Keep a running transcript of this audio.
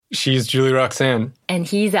She's Julie Roxanne. And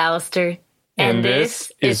he's Alistair. And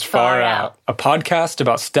this is Far Out, a podcast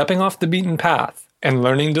about stepping off the beaten path and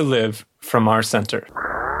learning to live from our center.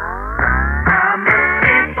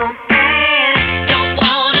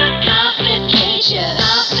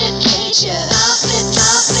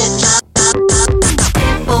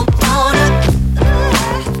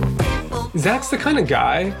 Zach's the kind of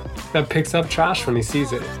guy that picks up trash when he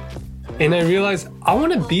sees it. And I realized I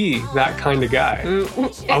want to be that kind of guy.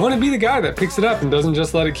 I want to be the guy that picks it up and doesn't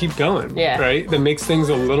just let it keep going. Yeah. Right? That makes things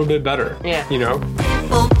a little bit better. Yeah. You know?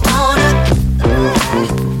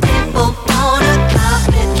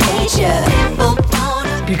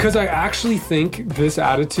 Because I actually think this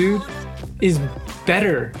attitude is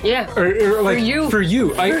better. Yeah. Or like For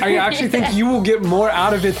you. I actually think you will get more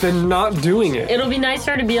out of it than not doing it. It'll be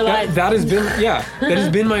nicer to be alive. That has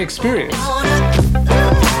been my experience.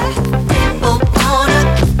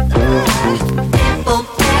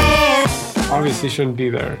 Obviously shouldn't be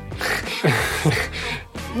there.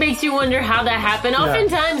 Makes you wonder how that happened. Yeah.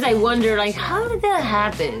 Oftentimes I wonder, like, how did that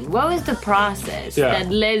happen? What was the process that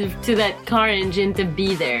led to that car engine to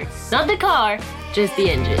be there? Not the car, just the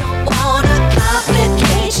engine.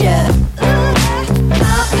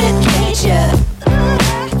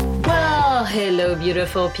 Well, hello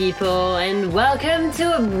beautiful people, and welcome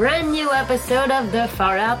to a brand new episode of the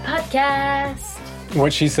Far Out Podcast.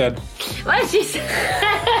 What she said. What she said.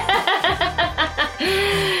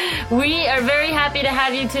 We are very happy to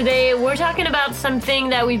have you today. We're talking about something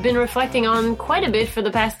that we've been reflecting on quite a bit for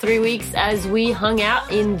the past 3 weeks as we hung out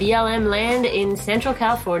in BLM land in Central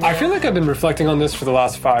California. I feel like I've been reflecting on this for the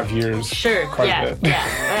last 5 years. Sure, quite a bit.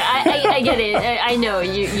 I get it. I know,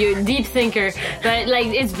 you're a deep thinker, but like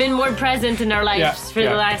it's been more present in our lives for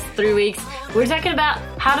the last 3 weeks. We're talking about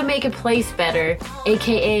how to make a place better,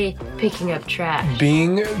 aka picking up trash.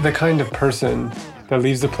 Being the kind of person that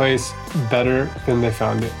leaves the place better than they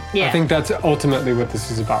found it. Yeah. I think that's ultimately what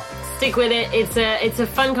this is about. Stick with it. It's a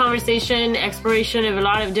fun conversation, exploration of a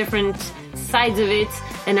lot of different sides of it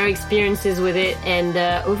and our experiences with it. And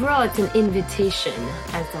overall, it's an invitation,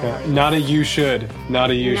 as always. Not a you should. Not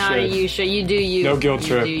a you should. Not a you should. You do you. No guilt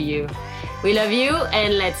trip. You do you. We love you,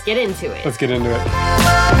 and let's get into it. Let's get into it.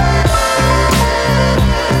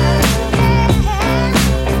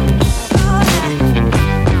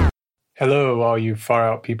 Hello, all you Far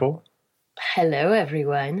Out people. Hello,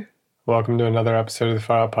 everyone. Welcome to another episode of the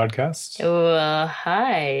Far Out Podcast. Well,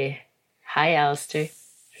 hi. Hi, Alistair.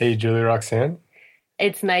 Hey, Julie Roxanne.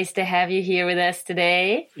 It's nice to have you here with us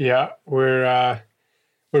today. Yeah, we're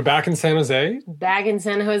back in San Jose. Back in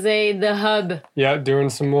San Jose, the hub. Yeah,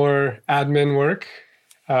 doing some more admin work.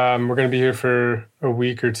 We're going to be here for a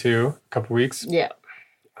week or two, a couple weeks. Yeah.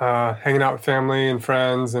 Hanging out with family and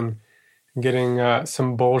friends and getting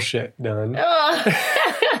some bullshit done. Oh.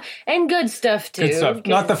 And good stuff, too. Good stuff.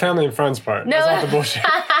 Not the family and friends part. No. That's not the bullshit.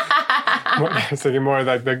 It's like more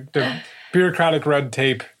like the bureaucratic red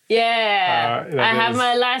tape. Yeah. I have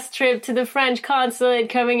my last trip to the French consulate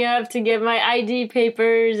coming up to get my ID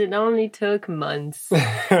papers. It only took months.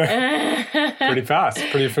 Pretty fast.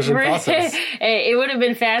 Pretty efficient process. Hey, it would have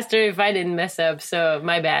been faster if I didn't mess up, so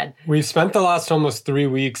my bad. We've spent the last almost 3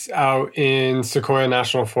 weeks out in Sequoia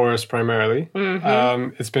National Forest primarily.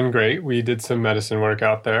 Mm-hmm. It's been great. We did some medicine work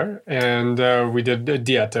out there, and we did a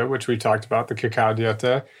dieta, which we talked about, the cacao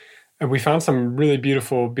dieta. And we found some really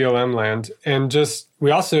beautiful BLM land. And we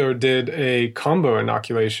also did a combo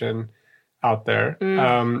inoculation out there.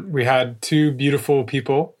 We had 2 beautiful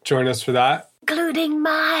people join us for that. Including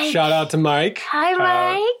Mike. Shout out to Mike. Hi,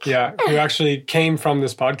 Mike. Yeah, who actually came from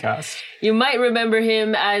this podcast. You might remember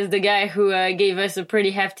him as the guy who gave us a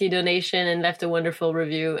pretty hefty donation and left a wonderful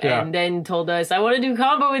review and then told us, I want to do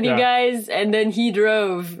combo with you guys. And then he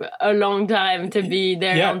drove a long time to be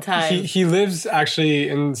there on time. He lives actually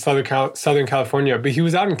in Southern California, but he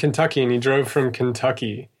was out in Kentucky and he drove from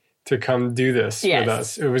Kentucky to come do this with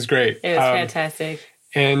us. It was great. It was fantastic.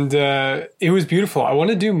 And it was beautiful. I want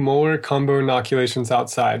to do more combo inoculations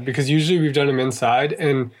outside because usually we've done them inside.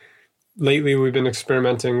 And lately we've been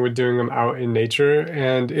experimenting with doing them out in nature.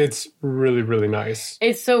 And it's really, really nice.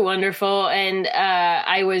 It's so wonderful. And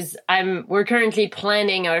we're currently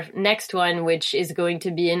planning our next one, which is going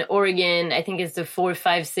to be in Oregon. I think it's the 4th,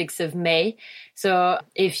 5th, 6th of May. So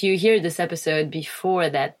if you hear this episode before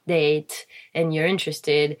that date and you're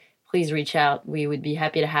interested, please reach out. We would be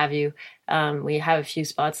happy to have you. We have a few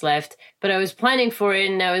spots left, but I was planning for it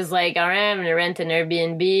and I was like, all right, I'm going to rent an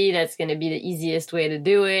Airbnb. That's going to be the easiest way to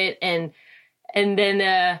do it. And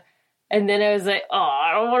then And then I was like, oh,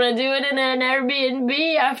 I don't want to do it in an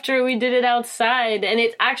Airbnb after we did it outside. And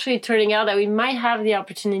it's actually turning out that we might have the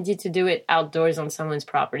opportunity to do it outdoors on someone's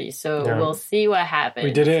property. So we'll see what happens.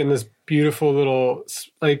 We did it in this beautiful little,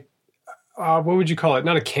 like, what would you call it?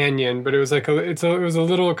 Not a canyon, but it was like it was a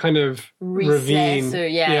little kind of ravine.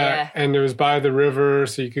 Yeah. And it was by the river,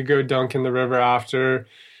 so you could go dunk in the river after.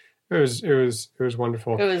 It was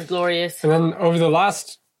wonderful. It was glorious. And then over the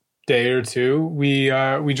last day or two, we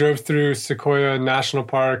drove through Sequoia National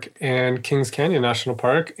Park and Kings Canyon National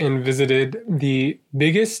Park and visited the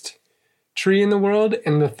biggest tree in the world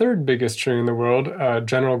and the third biggest tree in the world,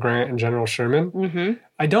 General Grant and General Sherman. Mm-hmm.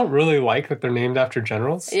 I don't really like that they're named after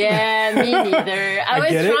generals. Yeah, me neither. I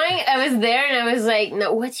was there and I was like,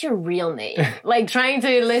 no, what's your real name? Like trying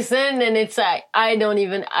to listen, and it's like, I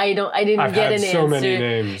didn't get an answer. So many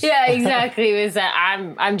names. Yeah, exactly. It was that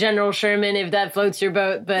I'm General Sherman, if that floats your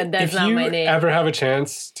boat, but that's not my name. If you ever have a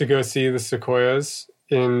chance to go see the sequoias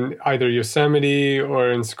in either Yosemite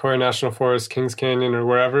or in Sequoia National Forest, Kings Canyon, or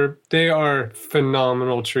wherever, they are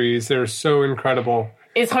phenomenal trees. They're so incredible.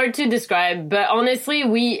 It's hard to describe, but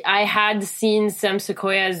honestly, I had seen some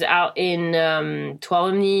sequoias out in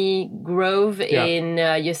Tuolumne Grove in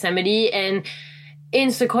Yosemite, and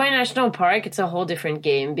in Sequoia National Park, it's a whole different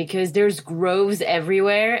game because there's groves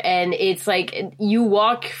everywhere, and it's like you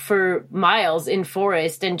walk for miles in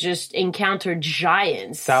forest and just encounter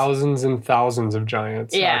giants. Thousands and thousands of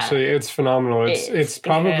giants. Yeah. Actually, it's phenomenal. It's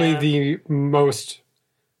probably the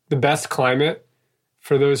best climate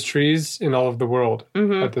for those trees in all of the world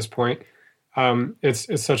at this point.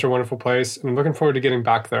 It's such a wonderful place, and I'm looking forward to getting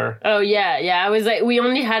back there. Oh, yeah. I was like, we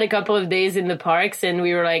only had a couple of days in the parks, and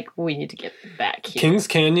we were like, we need to get back here. Kings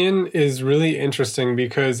Canyon is really interesting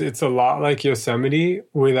because it's a lot like Yosemite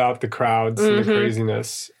without the crowds and the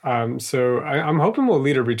craziness. So I'm hoping we'll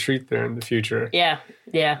lead a retreat there in the future. Yeah.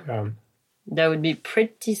 That would be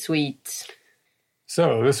pretty sweet.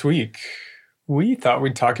 So this week, we thought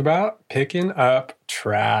we'd talk about picking up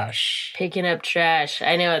trash. Picking up trash.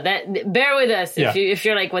 I know that. Bear with us if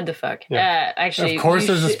you're like, what the fuck? Yeah. Actually, of course,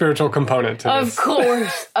 there's a spiritual component to this.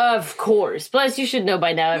 Of course. Plus, you should know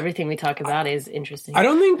by now everything we talk about is interesting. I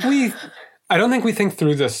don't think we think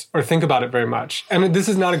through this or think about it very much. And this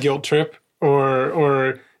is not a guilt trip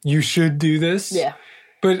or you should do this. Yeah.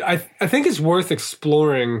 But I think it's worth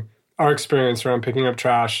exploring our experience around picking up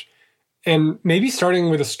trash. And maybe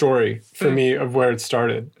starting with a story for me of where it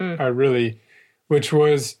started, which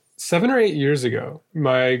was 7 or 8 years ago.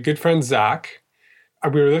 My good friend Zach,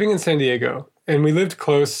 we were living in San Diego, and we lived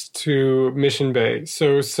close to Mission Bay.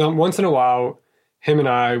 So once in a while, him and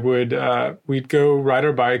I we'd go ride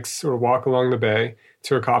our bikes or walk along the bay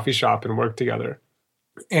to a coffee shop and work together.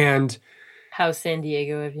 And how San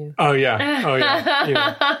Diego of you? Oh yeah.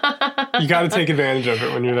 You got to take advantage of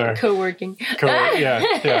it when you're there. Co-working.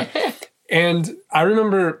 Yeah. And I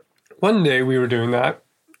remember one day we were doing that,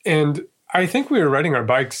 and I think we were riding our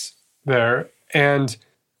bikes there, and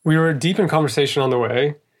we were deep in conversation on the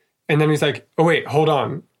way, and then he's like, oh, wait, hold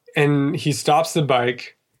on. And he stops the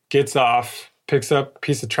bike, gets off, picks up a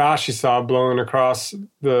piece of trash he saw blowing across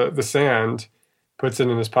the sand, puts it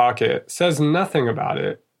in his pocket, says nothing about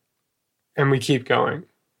it, and we keep going.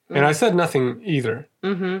 And I said nothing either,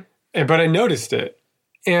 but I noticed it.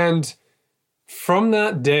 And from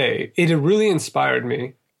that day, it really inspired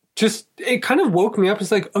me. Just, it kind of woke me up. It's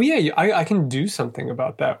like, oh yeah, I can do something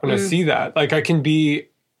about that when I see that. Like I can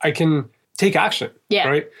take action. Yeah.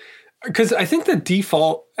 Right? Because I think the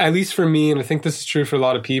default, at least for me, and I think this is true for a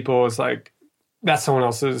lot of people, is like, that's someone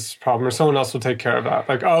else's problem or someone else will take care of that.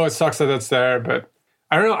 Like, oh, it sucks that that's there, but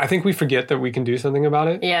I don't know. I think we forget that we can do something about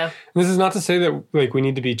it. Yeah. And this is not to say that like we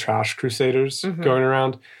need to be trash crusaders going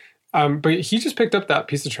around. But he just picked up that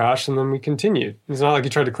piece of trash and then we continued. It's not like he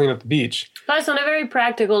tried to clean up the beach. Plus, on a very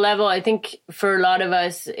practical level, I think for a lot of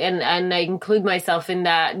us, and I include myself in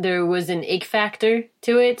that, there was an ick factor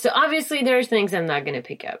to it. So obviously there's things I'm not going to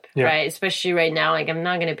pick up, right? Especially right now, like I'm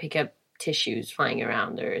not going to pick up tissues flying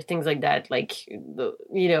around or things like that. Like,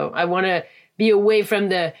 I want to be away from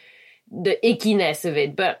the ickiness of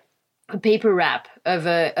it. But a paper wrap of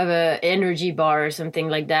a energy bar or something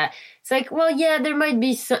like that. It's like, well, yeah, there might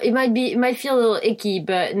be it might feel a little icky,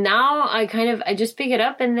 but now I just pick it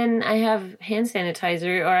up and then I have hand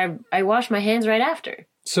sanitizer or I wash my hands right after.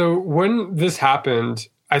 So when this happened,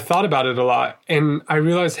 I thought about it a lot and I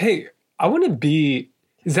realized, hey, I want to be,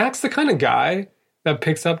 Zach's the kind of guy that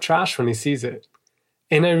picks up trash when he sees it.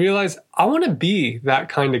 And I realized I want to be that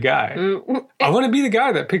kind of guy. I want to be the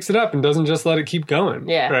guy that picks it up and doesn't just let it keep going.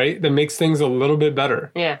 Yeah. Right? That makes things a little bit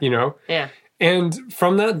better. Yeah. You know? Yeah. And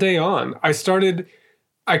from that day on, I started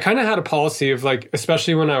I kind of had a policy of like,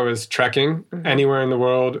 especially when I was trekking anywhere in the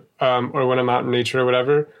world, or when I'm out in nature or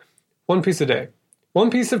whatever, one piece a day. One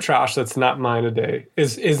piece of trash that's not mine a day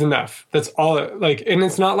is enough. That's all. Like, and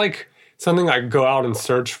it's not like something I go out and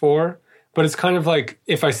search for, but it's kind of like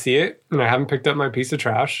if I see it and I haven't picked up my piece of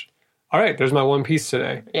trash, all right, there's my one piece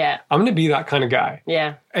today. Yeah. I'm going to be that kind of guy.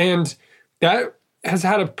 Yeah. And that has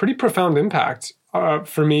had a pretty profound impact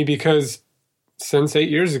for me because since 8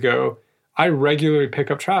 years ago, I regularly pick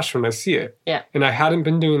up trash when I see it. Yeah. And I hadn't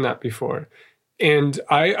been doing that before. And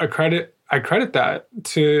I credit that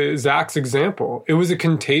to Zach's example. It was a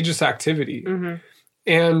contagious activity. Mm-hmm.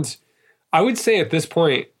 And I would say at this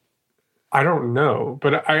point, I don't know,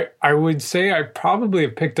 but I would say I probably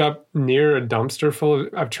have picked up near a dumpster full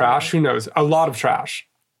of trash. Who knows? A lot of trash,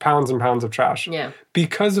 pounds and pounds of trash. Yeah.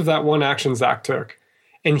 Because of that one action Zach took.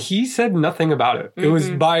 And he said nothing about it. It was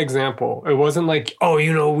by example. It wasn't like, oh,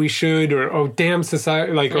 we should, or, oh, damn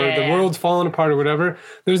society, like, or the world's falling apart or whatever.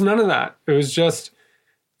 There's none of that. It was just,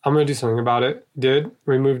 I'm going to do something about it.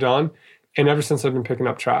 We moved on. And ever since I've been picking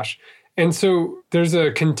up trash. And so there's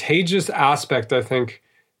a contagious aspect, I think,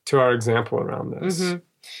 to our example around this. Mm-hmm.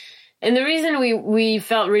 And the reason we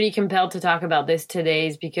felt really compelled to talk about this today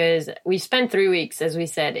is because we spent 3 weeks, as we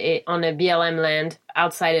said, on a BLM land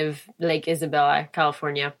outside of Lake Isabella,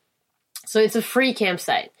 California. So it's a free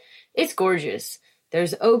campsite. It's gorgeous.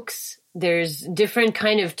 There's oaks. There's different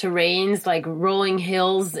kind of terrains, like rolling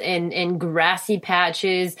hills and grassy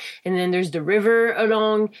patches. And then there's the river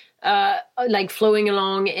along, like flowing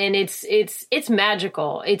along. And it's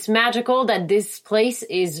magical. It's magical that this place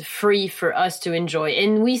is free for us to enjoy.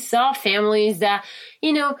 And we saw families that,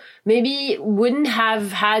 maybe wouldn't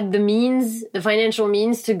have had the financial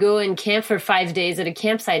means to go and camp for 5 days at a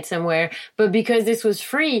campsite somewhere. But because this was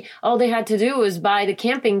free, all they had to do was buy the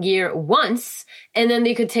camping gear once, and then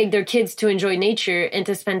they could take their kids to enjoy nature and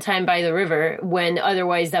to spend time by the river when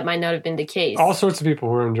otherwise that might not have been the case. All sorts of people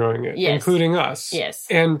were enjoying it, including us. Yes.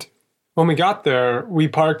 And when we got there, we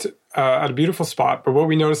parked at a beautiful spot. But what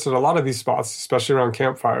we noticed at a lot of these spots, especially around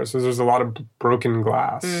campfires, is there's a lot of broken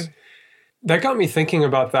glass. That got me thinking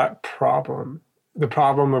about that problem, the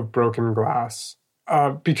problem of broken glass.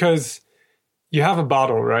 Because you have a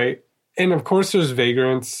bottle, right? And of course there's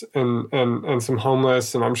vagrants and some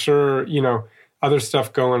homeless, and I'm sure, other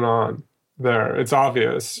stuff going on there. It's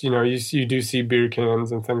obvious, you do see beer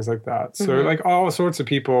cans and things like that. So like all sorts of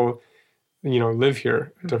people, live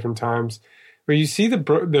here at different times. But you see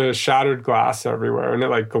the shattered glass everywhere, and it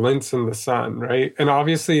like glints in the sun, right? And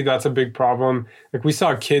obviously that's a big problem. Like we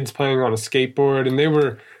saw kids playing on a skateboard, and they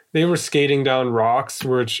were skating down rocks,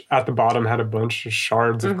 which at the bottom had a bunch of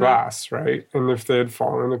shards of glass, right? And if they had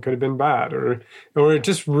fallen, it could have been bad. Or it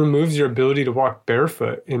just removes your ability to walk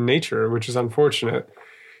barefoot in nature, which is unfortunate.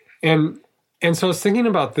 And so I was thinking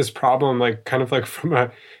about this problem, like kind of like from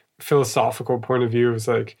a philosophical point of view. It was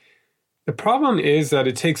like, the problem is that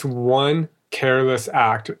it takes one careless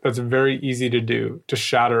act that's very easy to do to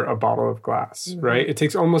shatter a bottle of glass, right? It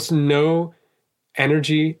takes almost no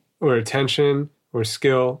energy or attention or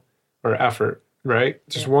skill or effort, right?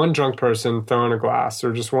 Just one drunk person throwing a glass,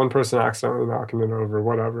 or just one person accidentally knocking it over,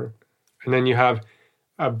 whatever. And then you have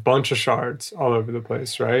a bunch of shards all over the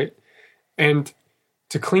place, right? And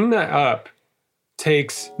to clean that up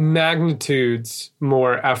takes magnitudes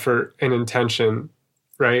more effort and intention,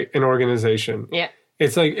 right? And organization. Yeah.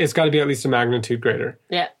 It's like, it's got to be at least a magnitude greater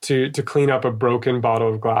to clean up a broken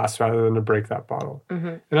bottle of glass rather than to break that bottle.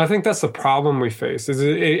 And I think that's the problem we face, and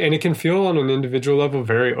it can feel on an individual level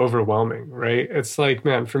very overwhelming, right? It's like,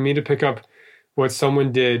 man, for me to pick up what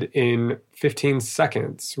someone did in 15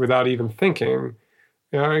 seconds without even thinking,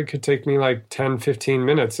 it could take me like 10, 15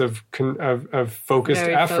 minutes of focused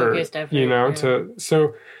effort,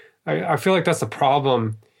 so I feel like that's the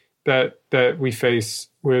problem that we face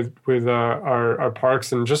with our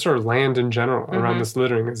parks and just our land in general around this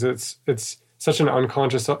littering. Is it's such an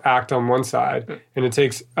unconscious act on one side, and it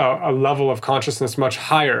takes a level of consciousness much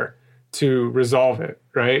higher to resolve it,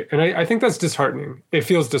 right? And I think that's disheartening. It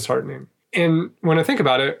feels disheartening. And when I think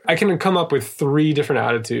about it, I can come up with 3 different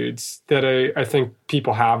attitudes that I think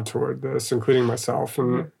people have toward this, including myself.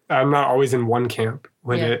 And I'm not always in one camp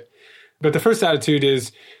with it. But the first attitude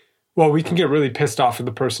is, well, we can get really pissed off at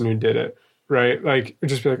the person who did it, right? Like,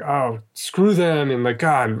 just be like, oh, screw them, and like,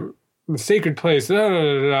 God, the sacred place,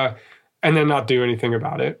 and then not do anything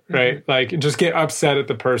about it, right? Like, just get upset at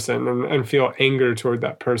the person and feel anger toward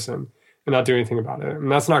that person and not do anything about it. And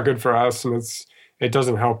that's not good for us, and it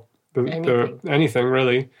doesn't help anything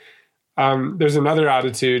really. There's another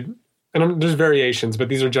attitude, and there's variations, but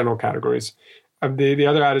these are general categories. The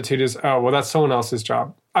other attitude is, oh, well, that's someone else's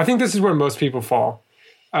job. I think this is where most people fall.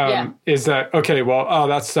 is that, okay, well, oh,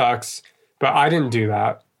 that sucks, but I didn't do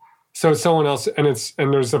that. So it's someone else, and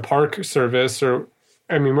there's a park service, or,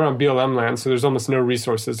 I mean, we're on BLM land, so there's almost no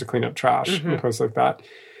resources to clean up trash in a place like that.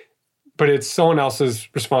 But it's someone else's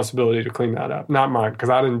responsibility to clean that up, not mine, because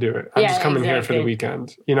I didn't do it. I'm just coming here for the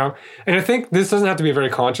weekend, you know? And I think this doesn't have to be a very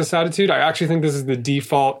conscious attitude. I actually think this is the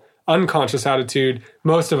default unconscious attitude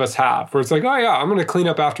most of us have, where it's like, oh yeah, I'm going to clean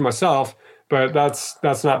up after myself, but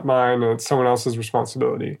that's not mine, and it's someone else's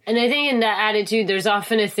responsibility. And I think in that attitude, there's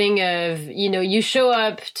often a thing of, you know, you show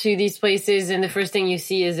up to these places and the first thing you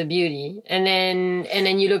see is a beauty. And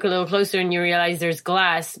then you look a little closer and you realize there's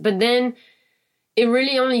glass. But then it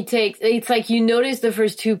really only takes, it's like you notice the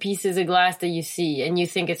first two pieces of glass that you see and you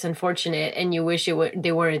think it's unfortunate and you wish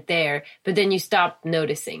they weren't there, but then you stop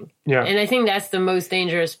noticing. Yeah. And I think that's the most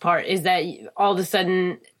dangerous part, is that all of a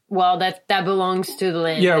sudden, well, that belongs to the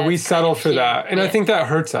land. Yeah, we settle for that. And I think that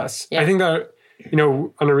hurts us. Yeah. I think that, you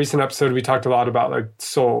know, on a recent episode, we talked a lot about like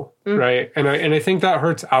soul, right? And I think that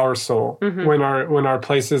hurts our soul when our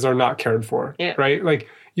places are not cared for, right? Like,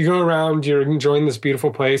 you go around, you're enjoying this beautiful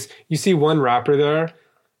place. You see one wrapper there,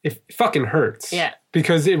 it fucking hurts. Yeah.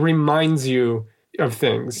 Because it reminds you of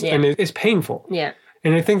things. Yeah. And it's painful. Yeah.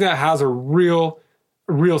 And I think that has a real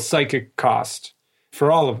psychic cost for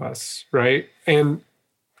all of us, right? And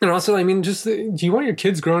also, I mean, just, do you want your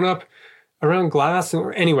kids growing up around glass?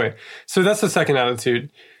 Anyway, so that's the second attitude.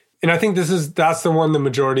 And I think that's the one the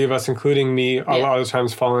majority of us, including me, a lot of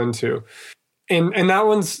times fall into. And that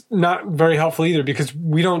one's not very helpful either, because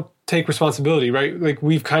we don't take responsibility, right? Like,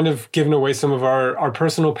 we've kind of given away some of our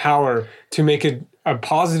personal power to make a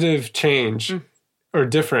positive change or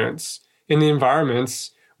difference in the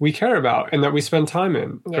environments we care about and that we spend time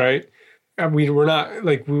in, right? We're not,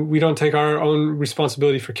 like, we don't take our own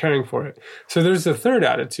responsibility for caring for it. So there's a third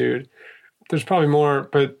attitude. There's probably more,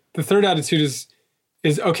 but the third attitude is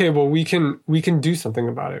okay, well, we can do something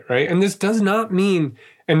about it, right? And this does not mean,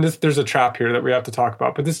 and there's a trap here that we have to talk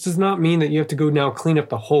about, but this does not mean that you have to go now clean up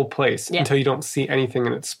the whole place until you don't see anything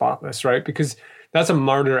and it's spotless, right? Because that's a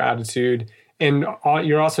martyr attitude, and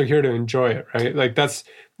you're also here to enjoy it, right? Like, that's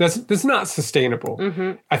not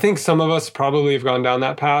sustainable. I think some of us probably have gone down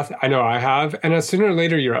that path. I know I have. And sooner or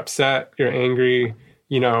later, you're upset, you're angry,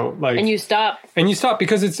 you know, like, and you stop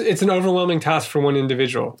because it's an overwhelming task for one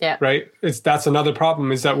individual, right? That's another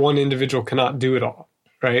problem, is that one individual cannot do it all,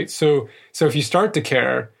 right? So if you start to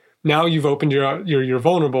care, now you've opened you're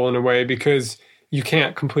vulnerable in a way, because you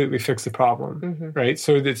can't completely fix the problem, right?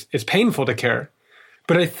 So it's painful to care,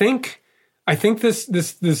 but I think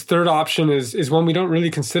this third option is one we don't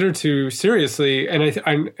really consider too seriously, and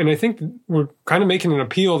I think we're kind of making an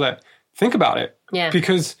appeal that think about it,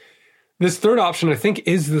 because this third option, I think,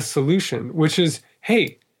 is the solution, which is,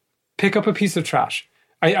 hey, pick up a piece of trash.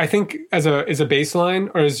 I think as a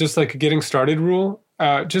baseline, or as just like a getting started rule,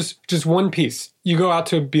 just one piece. You go out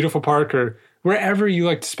to a beautiful park or wherever you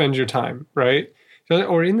like to spend your time, right?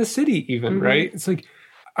 Or in the city even, right? It's like,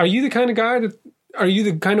 are you the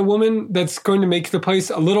kind of woman that's going to make the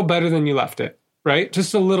place a little better than you left it, right?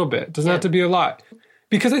 Just a little bit. Doesn't have to be a lot.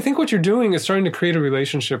 Because I think what you're doing is starting to create a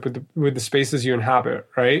relationship with the spaces you inhabit,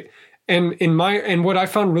 right? And what I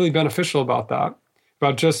found really beneficial about that,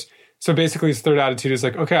 so basically his third attitude is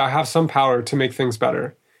like, okay, I have some power to make things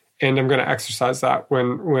better, and I'm going to exercise that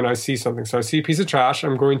when I see something. So I see a piece of trash,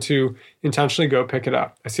 I'm going to intentionally go pick it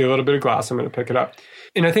up. I see a little bit of glass, I'm going to pick it up.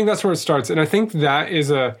 And I think that's where it starts. And I think that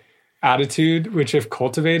is a attitude which, if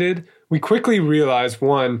cultivated, we quickly realize,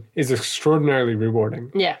 one, is extraordinarily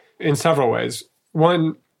rewarding. Yeah. In several ways.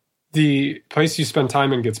 One, the place you spend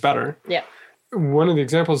time in gets better. Yeah. One of the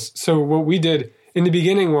examples, so what we did in the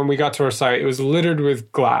beginning when we got to our site, it was littered with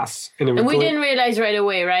glass. And we didn't realize right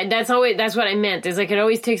away, right? That's what I meant. It's like, it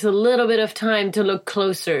always takes a little bit of time to look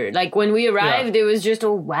closer. Like, when we arrived, it was just,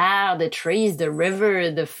 oh, wow, the trees, the river,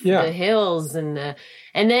 the hills. And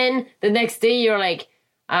then the next day you're like,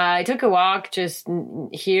 I took a walk just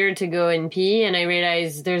here to go and pee, and I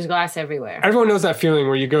realized there's glass everywhere. Everyone knows that feeling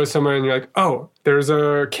where you go somewhere and you're like, oh, there's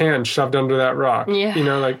a can shoved under that rock. Yeah. You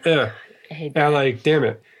know, like, ugh. I hate that. Like, damn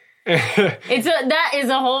it. That is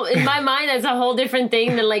a whole, in my mind, that's a whole different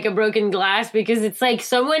thing than like a broken glass, because it's like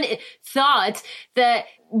someone thought that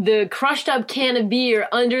the crushed up can of beer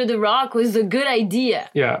under the rock was a good idea.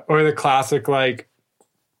 Yeah. Or the classic, like,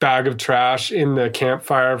 bag of trash in the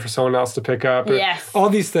campfire for someone else to pick up. Yes. All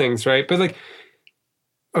these things, right? But like,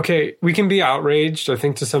 okay, we can be outraged. I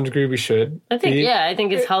think to some degree we should. I think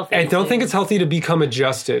it's healthy. I don't think it's healthy to become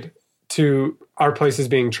adjusted to our places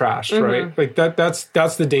being trashed, right? Like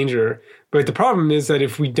that's the danger. But the problem is that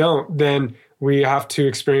if we don't, then we have to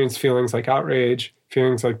experience feelings like outrage,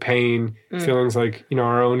 feelings like pain, feelings like,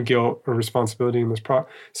 our own guilt or responsibility in this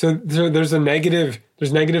So there's negative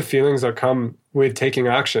feelings that come with taking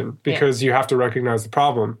action because you have to recognize the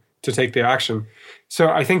problem to take the action. So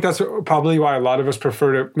I think that's probably why a lot of us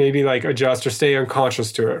prefer to maybe like adjust or stay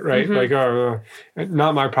unconscious to it, right? Like,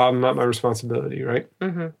 not my problem, not my responsibility, right?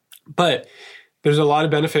 But there's a lot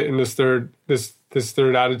of benefit in this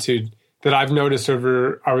third attitude that I've noticed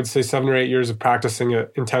over, I would say, 7 or 8 years of practicing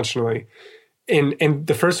it intentionally. And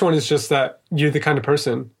the first one is just that you're the kind of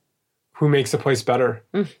person who makes a place better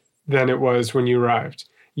than it was when you arrived.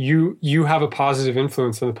 You have a positive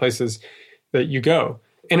influence on the places that you go.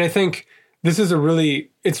 And I think this is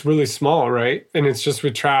it's really small, right? And it's just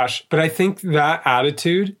with trash. But I think that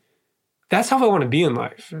attitude, that's how I want to be in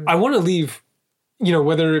life. I want to leave,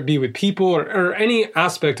 whether it be with people or any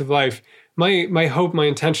aspect of life, my hope, my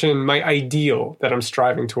intention, my ideal that I'm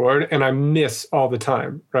striving toward, and I miss all the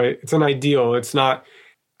time, right? It's an ideal. It's not,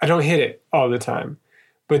 I don't hit it all the time.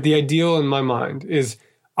 But the ideal in my mind is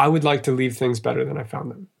I would like to leave things better than I found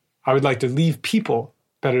them. I would like to leave people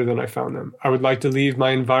better than I found them. I would like to leave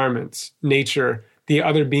my environments, nature, the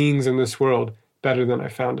other beings in this world better than I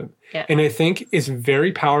found them. Yeah. And I think it's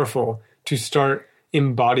very powerful to start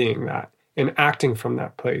embodying that and acting from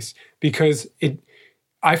that place because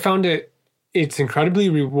I found it's incredibly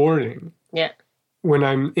rewarding when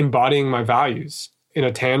I'm embodying my values in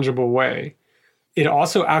a tangible way. It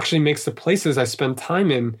also actually makes the places I spend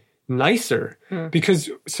time in nicer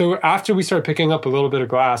because so after we started picking up a little bit of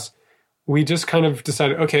glass, we just kind of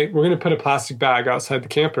decided, okay, we're going to put a plastic bag outside the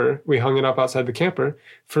camper. We hung it up outside the camper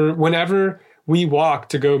for whenever we walk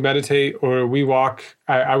to go meditate or we walk.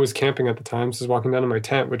 I was camping at the time, so I was walking down to my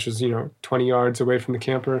tent, which is, 20 yards away from the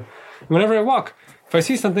camper. Whenever I walk, if I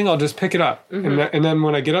see something, I'll just pick it up. And then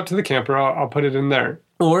when I get up to the camper, I'll put it in there.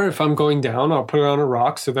 Or if I'm going down, I'll put it on a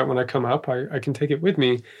rock so that when I come up, I can take it with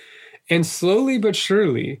me. And slowly but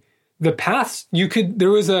surely, the paths,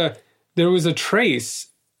 there was a trace.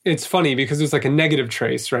 It's funny because there's like a negative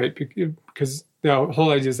trace, right? Because the whole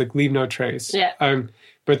idea is like leave no trace. Yeah.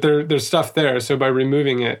 But there's stuff there. So by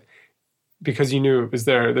removing it, because you knew it was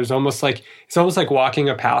there, it's almost like walking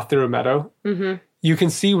a path through a meadow. You can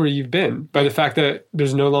see where you've been by the fact that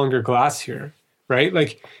there's no longer glass here, right?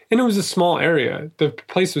 Like, and it was a small area. The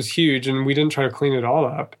place was huge and we didn't try to clean it all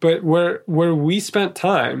up. But where we spent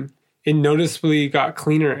time, it noticeably got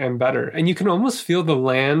cleaner and better. And you can almost feel the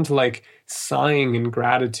land like sighing in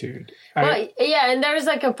gratitude. And there's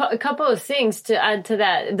like a couple of things to add to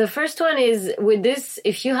that. The first one is with this,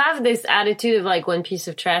 if you have this attitude of like one piece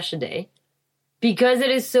of trash a day, because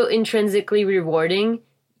it is so intrinsically rewarding,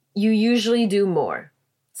 you usually do more.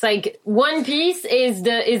 It's like one piece is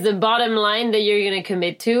the bottom line that you're going to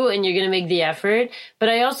commit to and you're going to make the effort. But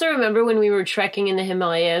I also remember when we were trekking in the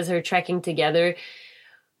Himalayas or trekking together,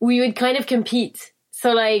 we would kind of compete.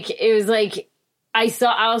 So like, it was like, I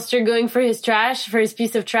saw Alistair going for his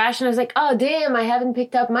piece of trash, and I was like, oh, damn, I haven't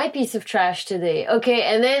picked up my piece of trash today. Okay,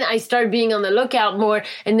 and then I started being on the lookout more,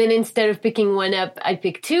 and then instead of picking one up, I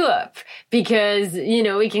picked two up, because,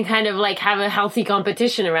 we can kind of like have a healthy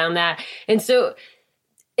competition around that. And so,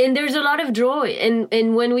 and there's a lot of joy.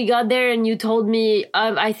 And when we got there and you told me,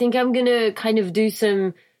 I think I'm gonna kind of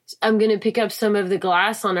I'm going to pick up some of the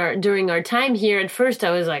glass during our time here. At first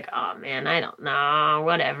I was like, oh man, I don't know,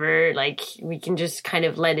 whatever. Like we can just kind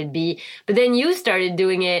of let it be. But then you started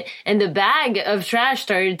doing it and the bag of trash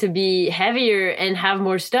started to be heavier and have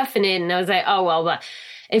more stuff in it. And I was like, oh, well, but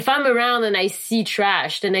if I'm around and I see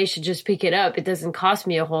trash, then I should just pick it up. It doesn't cost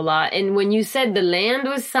me a whole lot. And when you said the land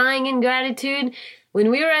was sighing in gratitude, when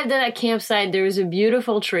we arrived at that campsite, there was a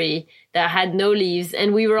beautiful tree that had no leaves.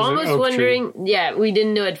 And we were almost wondering, we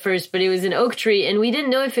didn't know at first, but it was an oak tree. And we didn't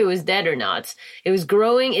know if it was dead or not. It was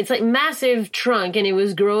growing. It's like massive trunk and it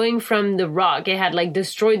was growing from the rock. It had like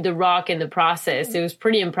destroyed the rock in the process. It was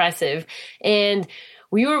pretty impressive. And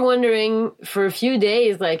we were wondering for a few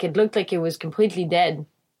days, like it looked like it was completely dead.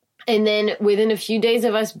 And then within a few days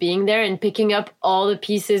of us being there and picking up all the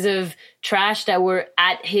pieces of trash that were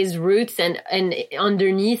at his roots and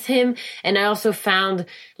underneath him. And I also found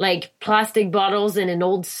like plastic bottles and an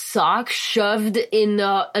old sock shoved in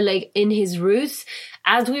his roots.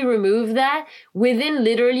 As we removed that, within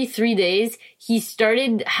literally 3 days, he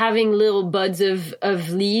started having little buds of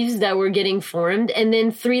leaves that were getting formed. And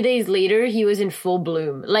then 3 days later, he was in full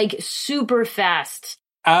bloom, like super fast.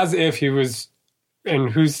 As if he was...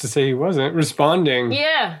 And who's to say he wasn't responding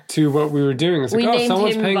to what we were doing? It's like,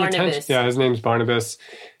 someone's paying attention. Yeah, his name's Barnabas.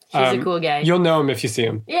 He's a cool guy. You'll know him if you see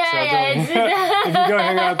him. Yeah, if you go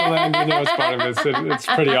hang out at the land, you know it's Barnabas. It's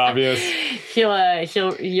pretty obvious. He'll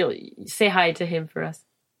say hi to him for us.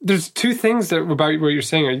 There's two things about what you're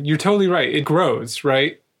saying. You're totally right. It grows,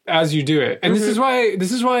 right, as you do it. And this is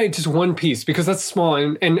why just one piece, because that's small.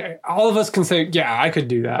 And all of us can say, yeah, I could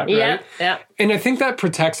do that, right? Yeah. And I think that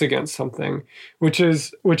protects against something, which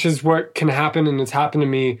is what can happen, and it's happened to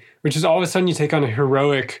me, which is all of a sudden you take on a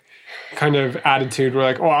heroic kind of attitude. We're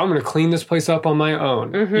like, oh, I'm going to clean this place up on my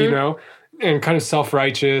own, you know, and kind of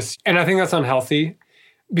self-righteous. And I think that's unhealthy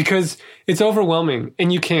because it's overwhelming,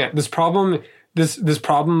 and you can't. This problem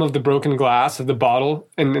of the broken glass of the bottle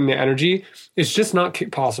and the energy, it's just not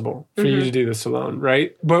possible for you to do this alone,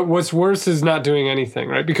 right? But what's worse is not doing anything,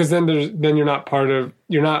 right? Because then you're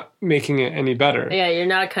not making it any better. Yeah, you're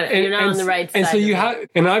not on the right side. And so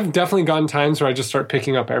and I've definitely gotten times where I just start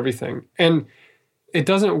picking up everything, and it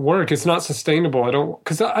doesn't work. It's not sustainable. I don't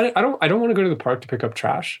want to go to the park to pick up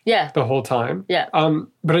trash. Yeah. The whole time. Yeah.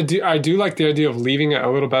 But I do like the idea of leaving it a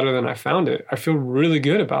little better than I found it. I feel really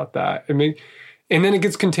good about that. And then it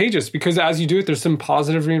gets contagious because as you do it, there's some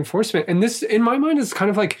positive reinforcement. And this, in my mind, is kind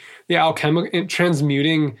of like the alchemical,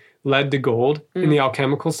 transmuting lead to gold in the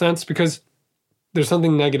alchemical sense, because there's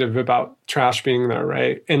something negative about trash being there,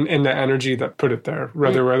 right? And the energy that put it there,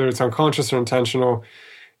 whether it's unconscious or intentional,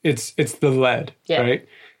 it's the lead, right?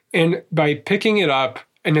 And by picking it up,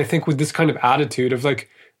 and I think with this kind of attitude of like,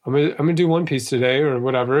 I'm gonna do one piece today or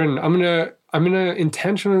whatever, and I'm gonna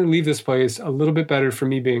intentionally leave this place a little bit better for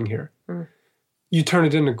me being here. You turn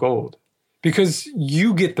it into gold because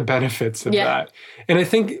you get the benefits of that. And I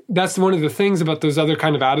think that's one of the things about those other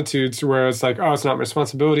kind of attitudes where it's like, oh, it's not my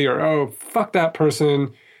responsibility, or, oh, fuck that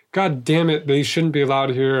person. God damn it, they shouldn't be allowed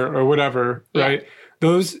here, or whatever, right?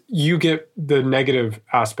 Those you get the negative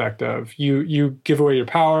aspect of. You give away your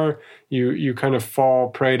power, you kind of fall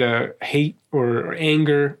prey to hate or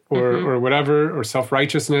anger or whatever, or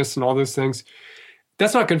self-righteousness and all those things.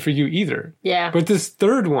 That's not good for you either. Yeah. But this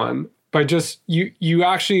third one, by just, you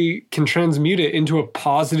actually can transmute it into a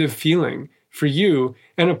positive feeling for you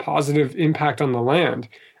and a positive impact on the land.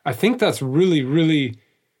 I think that's really, really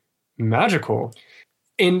magical.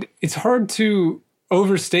 And it's hard to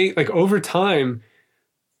overstate, like over time,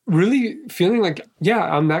 really feeling like, yeah,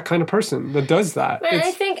 I'm that kind of person that does that. But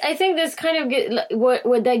I think this kind of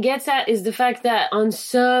what that gets at is the fact that on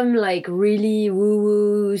some like really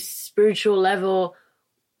woo-woo spiritual level,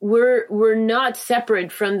 we're not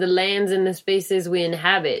separate from the lands and the spaces we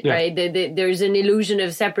inhabit, right? There's an illusion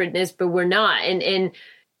of separateness, but we're not. And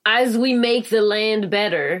as we make the land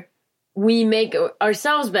better, we make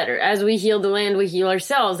ourselves better. As we heal the land, we heal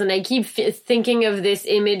ourselves. And I keep thinking of this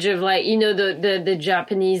image of like, you know, the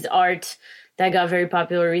Japanese art that got very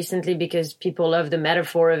popular recently because people love the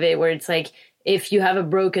metaphor of it, where it's like, if you have a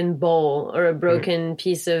broken bowl or a broken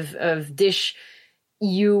piece of dish,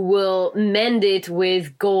 you will mend it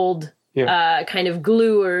with gold, kind of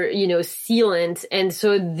glue or, you know, sealant. And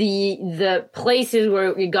so the places where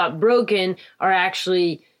it got broken are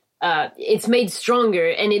actually, it's made stronger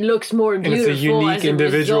and it looks more beautiful. And it's a unique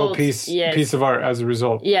individual piece of art as a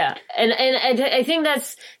result. Yeah. And I think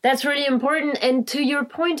that's really important. And to your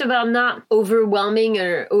point about not overwhelming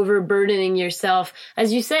or overburdening yourself,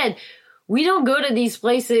 as you said, we don't go to these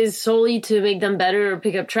places solely to make them better or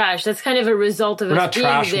pick up trash. That's kind of a result of us being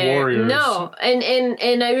there. We're not trash warriors. No.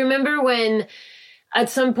 And I remember when at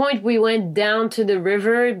some point we went down to the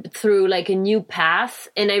river through like a new path,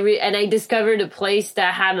 and I discovered a place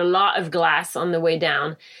that had a lot of glass on the way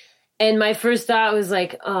down. And my first thought was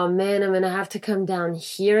like, oh man, I'm going to have to come down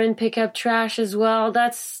here and pick up trash as well.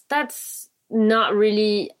 That's not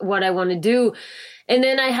really what I want to do. And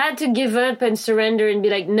then I had to give up and surrender and be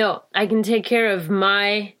like, no, I can take care of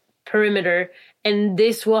my perimeter, and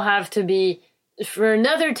this will have to be for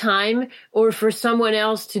another time or for someone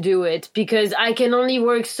else to do it, because I can only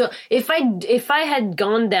work so if I had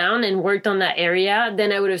gone down and worked on that area,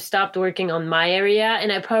 then I would have stopped working on my area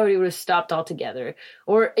and I probably would have stopped altogether.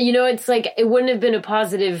 Or, you know, it's like it wouldn't have been a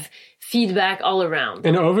positive feedback all around.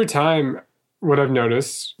 And over time, what I've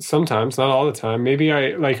noticed sometimes, not all the time, maybe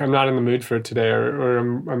I'm not in the mood for it today, or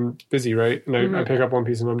I'm busy, right? And I pick up one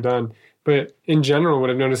piece and I'm done. But in general,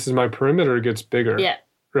 what I've noticed is my perimeter gets bigger. Yeah.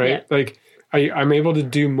 Right? Yeah. Like I'm able to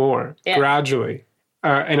do more gradually.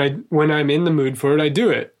 And when I'm in the mood for it, I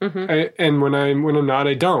do it. And when I'm not,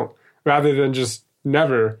 I don't. Rather than just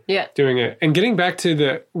never doing it. And getting back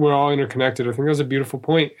to we're all interconnected, I think that was a beautiful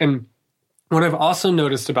point. And what I've also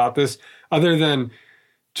noticed about this, other than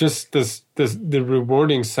just the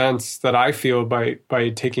rewarding sense that I feel by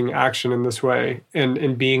taking action in this way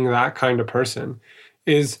and being that kind of person,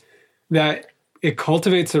 is that it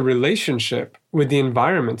cultivates a relationship with the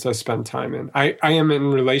environments I spend time in. I am in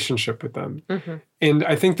relationship with them. And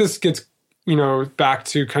I think this gets back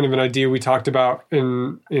to kind of an idea we talked about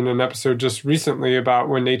in an episode just recently about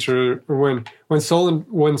when nature, when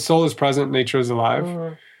soul is present, nature is alive.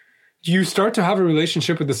 Mm-hmm. You start to have a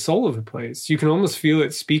relationship with the soul of the place. You can almost feel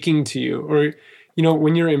it speaking to you, or,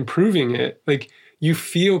 when you're improving it, like you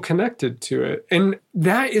feel connected to it. And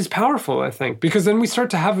that is powerful, I think, because then we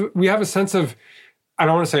have a sense of, I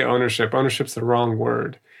don't want to say ownership. Ownership's the wrong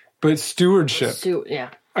word, but stewardship.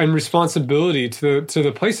 And responsibility to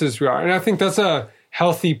the places we are. And I think that's a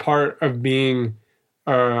healthy part of being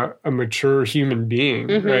a mature human being,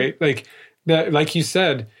 mm-hmm. right? Like that, like you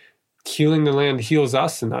said, healing the land heals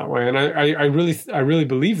us in that way. And I really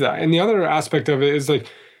believe that. And the other aspect of it is like,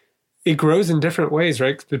 it grows in different ways,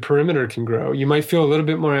 right? The perimeter can grow. You might feel a little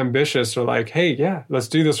bit more ambitious or like, hey, yeah, let's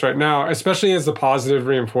do this right now, especially as the positive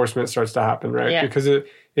reinforcement starts to happen, right? Yeah. Because it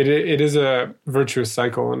is a virtuous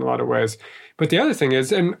cycle in a lot of ways. But the other thing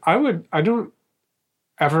is, and I don't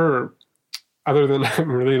ever, other than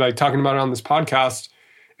I'm really like talking about it on this podcast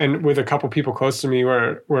and with a couple people close to me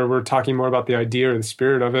where we're talking more about the idea or the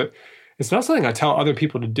spirit of it, it's not something I tell other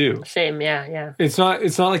people to do. Same, yeah. It's not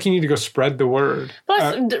like you need to go spread the word.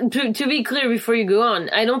 Plus, to be clear before you go on,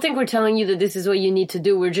 I don't think we're telling you that this is what you need to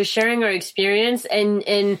do. We're just sharing our experience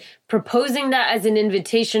and proposing that as an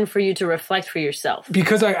invitation for you to reflect for yourself.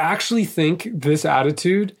 Because I actually think this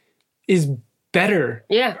attitude is better.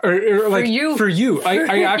 Yeah. Or like for you.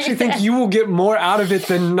 I actually think you will get more out of it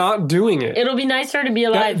than not doing it. It'll be nicer to be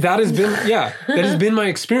alive. That has been my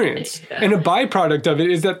experience. Yeah. And a byproduct of it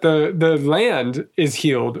is that the land is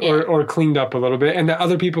healed or cleaned up a little bit and that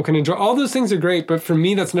other people can enjoy. All those things are great, but for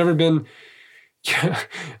me that's never been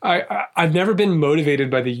I've never been motivated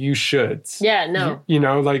by the you shoulds. Yeah, no.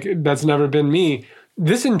 Like that's never been me.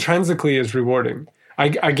 This intrinsically is rewarding.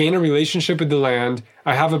 I gain a relationship with the land.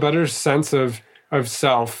 I have a better sense of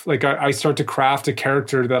self. Like I start to craft a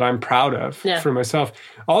character that I'm proud of for myself.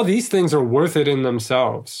 All these things are worth it in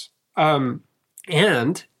themselves. And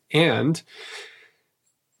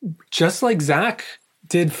just like Zach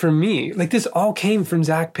did for me, like this all came from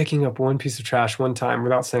Zach picking up one piece of trash one time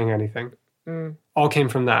without saying anything. All came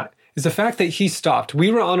from that. Is the fact that he stopped. We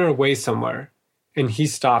were on our way somewhere and he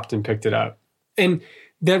stopped and picked it up. And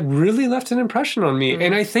that really left an impression on me. Mm-hmm.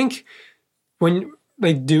 And I think when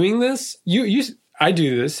like doing this, I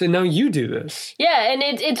do this and now you do this. Yeah. And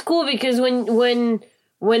it's cool because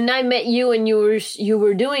when I met you and you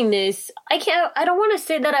were doing this, I don't want to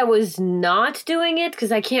say that I was not doing it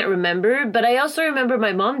because I can't remember, but I also remember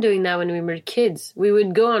my mom doing that when we were kids. We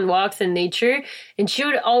would go on walks in nature and she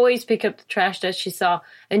would always pick up the trash that she saw.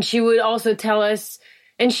 And she would also tell us,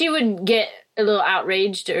 and she would get a little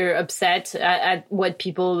outraged or upset at what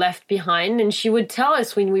people left behind. And she would tell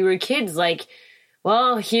us when we were kids, like,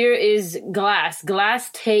 well, here is glass.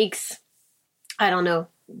 Glass takes, I don't know,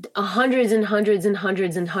 hundreds and hundreds and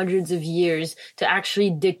hundreds and hundreds of years to actually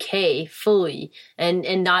decay fully and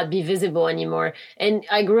not be visible anymore. And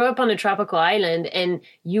I grew up on a tropical island and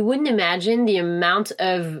you wouldn't imagine the amount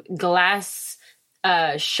of glass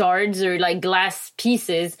shards or like glass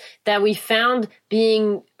pieces that we found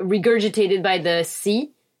being regurgitated by the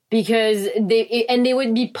sea because they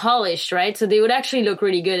would be polished, right? So they would actually look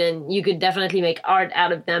really good and you could definitely make art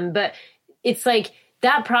out of them. But it's like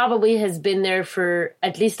that probably has been there for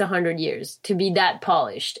at least 100 years to be that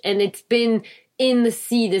polished. And it's been in the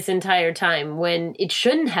sea this entire time when it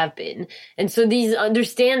shouldn't have been. And so these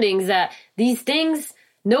understandings that these things,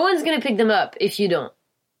 no one's going to pick them up if you don't.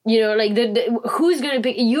 Like who's going to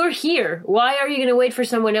pick? You're here. Why are you going to wait for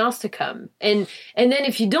someone else to come? And then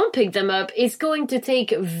if you don't pick them up, it's going to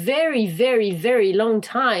take a very, very, very long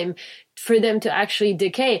time for them to actually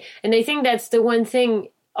decay. And I think that's the one thing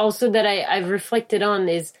also that I've reflected on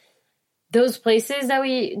is those places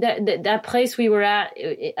that place we were at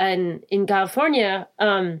in California.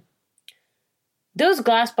 Those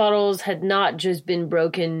glass bottles had not just been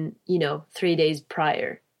broken, 3 days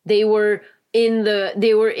prior. They were in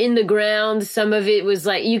the ground. Some of it was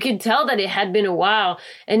like, you could tell that it had been a while.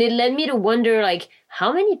 And it led me to wonder, like,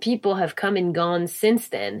 how many people have come and gone since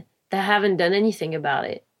then that haven't done anything about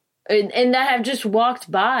it and that have just walked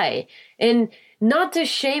by. And not to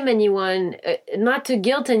shame anyone, not to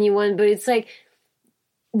guilt anyone, but it's like,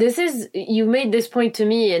 you made this point to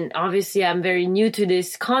me, and obviously I'm very new to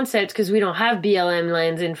this concept because we don't have BLM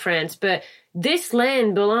lands in France, but this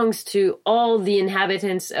land belongs to all the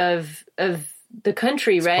inhabitants of the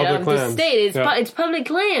country, right? Of the state. It's public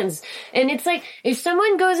lands. And it's like, if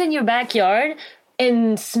someone goes in your backyard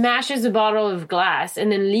and smashes a bottle of glass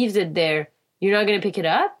and then leaves it there, you're not going to pick it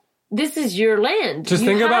up? This is your land. Pick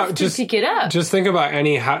it up. Just think about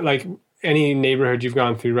any, like any neighborhood you've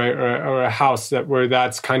gone through, right? Or a house where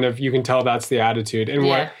that's kind of, you can tell that's the attitude and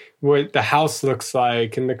what the house looks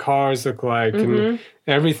like and the cars look like and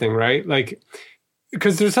everything, right? Like,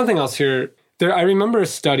 because there's something else here. I remember a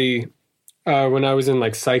study when I was in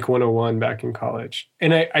like Psych 101 back in college.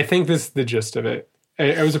 And I think this is the gist of it.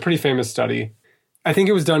 It was a pretty famous study. I think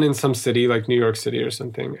it was done in some city, like New York City or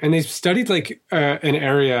something. And they studied like an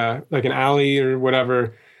area, like an alley or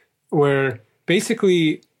whatever, where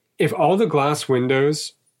basically if all the glass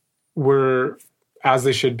windows were as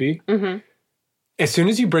they should be, as soon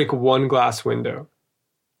as you break one glass window,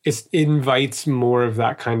 it invites more of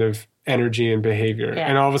that kind of energy and behavior. Yeah.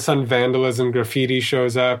 And all of a sudden vandalism, graffiti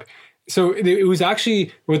shows up. So it was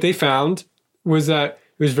actually, what they found was that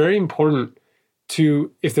it was very important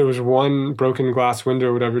to, if there was one broken glass window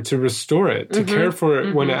or whatever, to restore it, to care for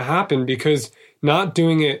it when it happened, because not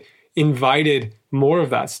doing it invited more of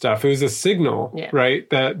that stuff. It was a signal, right,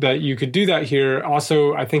 that you could do that here.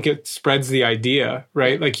 Also, I think it spreads the idea,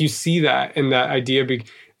 right? Like you see that, and that idea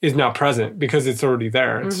is now present because it's already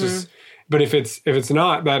there. It's just, but if it's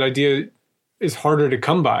not, that idea is harder to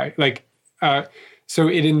come by. Like, so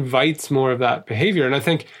it invites more of that behavior. And I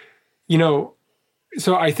think,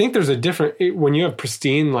 so I think there's a different, when you have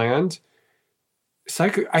pristine land,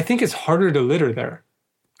 I think it's harder to litter there.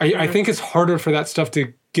 I think it's harder for that stuff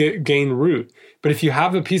to gain root. But if you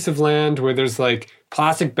have a piece of land where there's like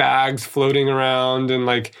plastic bags floating around and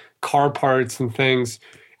like car parts and things,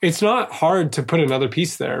 it's not hard to put another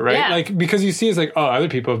piece there, right? Yeah. Like, because you see it's like, oh, other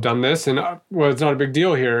people have done this and well, it's not a big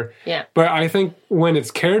deal here. Yeah. But I think when it's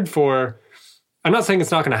cared for, I'm not saying it's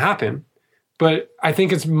not going to happen, but I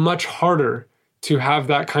think it's much harder to have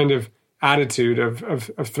that kind of attitude of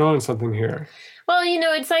throwing something here. Well,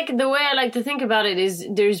 it's like, the way I like to think about it is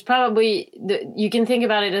there's probably, you can think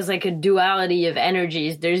about it as like a duality of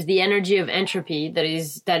energies. There's the energy of entropy that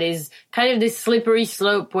is kind of this slippery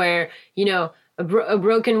slope where, a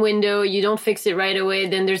broken window, you don't fix it right away,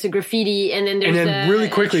 then there's a graffiti, and then there's really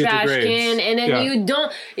quickly a trash can, and then you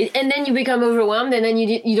don't, and then you become overwhelmed, and then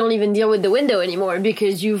you don't even deal with the window anymore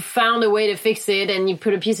because you found a way to fix it, and you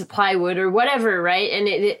put a piece of plywood or whatever, right?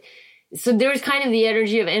 And so there's kind of the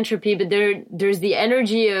energy of entropy, but there's the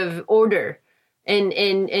energy of order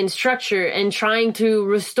and structure, and trying to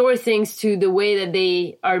restore things to the way that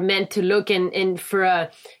they are meant to look, and for a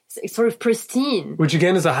sort of pristine. Which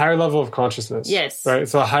again is a higher level of consciousness. Yes. Right?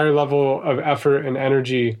 It's a higher level of effort and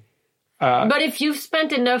energy. But if you've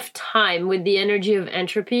spent enough time with the energy of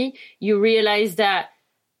entropy, you realize that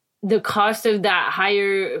the cost of that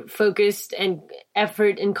higher focused and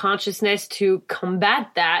effort and consciousness to combat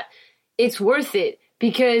that, it's worth it,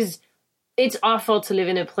 because it's awful to live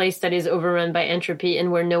in a place that is overrun by entropy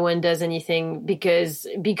and where no one does anything because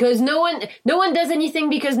no one does anything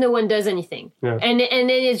because no one does anything. Yeah. And then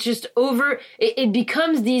it's just it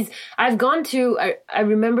becomes these, I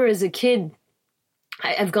remember as a kid,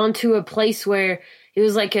 I've gone to a place where it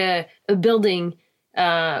was like a building,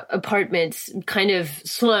 apartments, kind of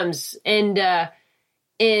slums,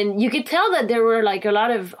 and you could tell that there were like a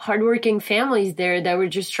lot of hardworking families there that were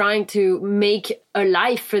just trying to make a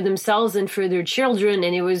life for themselves and for their children.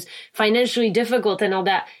 And it was financially difficult and all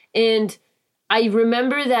that. And I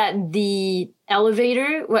remember that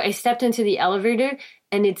I stepped into the elevator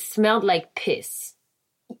and it smelled like piss.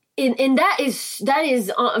 And that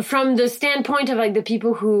is from the standpoint of like the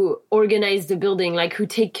people who organize the building, like who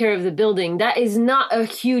take care of the building. That is not a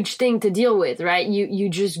huge thing to deal with, right? You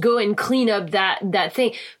just go and clean up that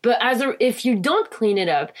thing. But if you don't clean it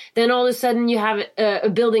up, then all of a sudden you have a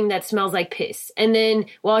building that smells like piss. And then,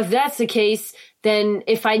 well, if that's the case, then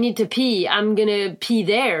if I need to pee, I'm going to pee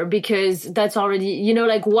there because that's already,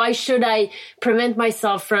 like, why should I prevent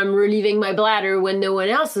myself from relieving my bladder when no one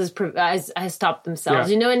else has stopped themselves,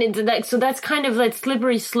 And it's like, so that's kind of like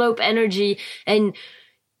slippery slope energy. And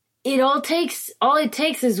all it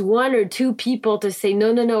takes is one or two people to say,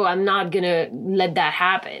 no, I'm not going to let that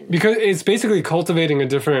happen. Because it's basically cultivating a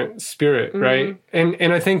different spirit, right?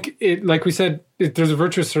 And I think like we said, there's a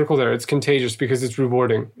virtuous circle there. It's contagious because it's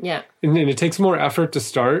rewarding. Yeah. And it takes more effort to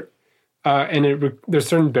start. And there's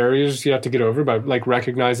certain barriers you have to get over by like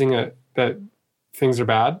recognizing that things are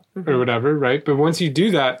bad or whatever, right? But once you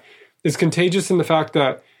do that, it's contagious in the fact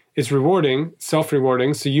that it's rewarding,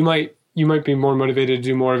 self-rewarding. So you might be more motivated to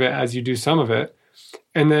do more of it as you do some of it.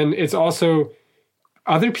 And then it's also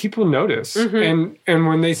other people notice. And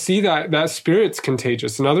when they see that spirit's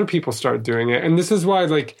contagious and other people start doing it. And this is why,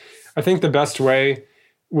 like, I think the best way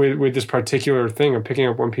with this particular thing of picking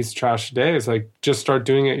up one piece of trash a day is like, just start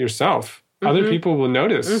doing it yourself. Other people will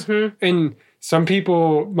notice. And some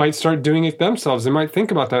people might start doing it themselves. They might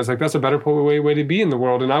think about that. It's like, that's a better way to be in the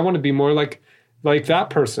world. And I want to be more like that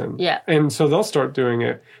person. Yeah. And so they'll start doing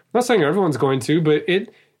it. I'm not saying everyone's going to, but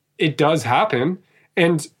it does happen.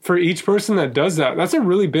 And for each person that does that, that's a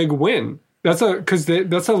really big win. That's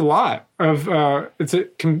a lot of,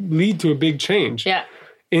 it can lead to a big change. Yeah.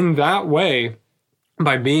 In that way,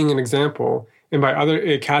 by being an example and by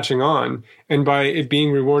it catching on and by it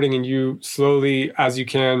being rewarding and you slowly as you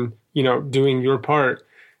can, doing your part,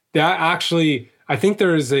 that actually, I think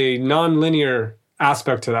there is a non-linear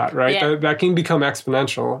aspect to that, right? Yeah. That can become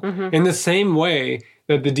exponential in the same way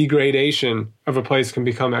that the degradation of a place can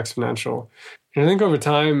become exponential. And I think over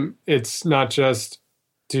time, it's not just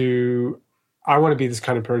I want to be this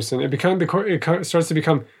kind of person. It starts to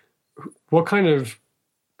become, what kind of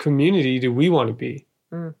community do we want to be,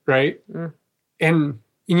 right? And,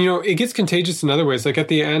 it gets contagious in other ways. Like at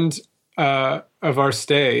the end of our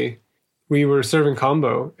stay, we were serving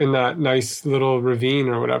combo in that nice little ravine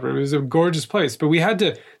or whatever. It was a gorgeous place. But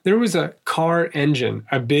there was a car engine,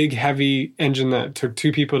 a big, heavy engine that took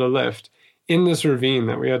 2 people to lift in this ravine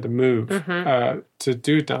that we had to move to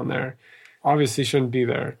do it down there. Obviously shouldn't be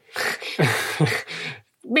there.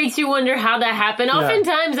 Makes you wonder how that happened. Yeah.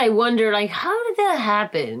 Oftentimes I wonder, how did that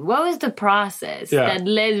happen? What was the process that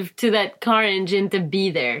led to that car engine to be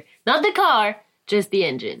there? Not the car, just the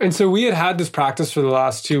engine. And so we had this practice for the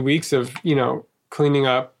last 2 weeks of, cleaning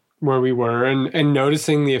up where we were and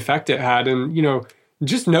noticing the effect it had. And,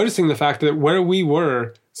 just noticing the fact that where we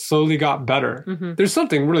were slowly got better. There's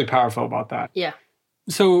something really powerful about that. Yeah.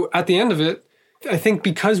 So at the end of it, I think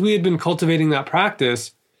because we had been cultivating that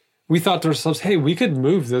practice, we thought to ourselves, hey, we could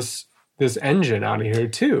move this engine out of here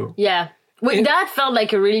too. Yeah. That felt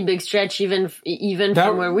like a really big stretch even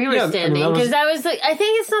from where we were standing. Because I was like, I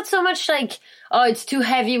think it's not so much like, oh, it's too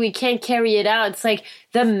heavy, we can't carry it out. It's like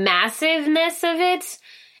the massiveness of it.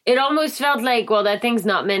 It almost felt like, well, that thing's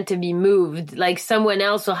not meant to be moved. Like someone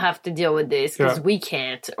else will have to deal with this because we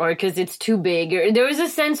can't, or because it's too big. Or there was a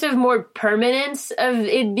sense of more permanence of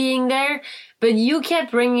it being there. But you kept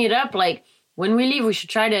bringing it up like, when we leave, we should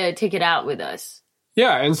try to take it out with us.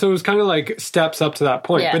 Yeah, and so it was kind of like steps up to that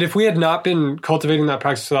point. Yeah. But if we had not been cultivating that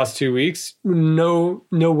practice for the last 2 weeks, no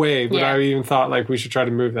way would I even thought like we should try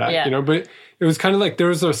to move that. Yeah. But it was kind of like there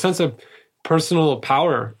was a sense of personal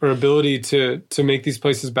power or ability to make these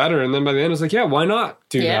places better. And then by the end, it was like, yeah, why not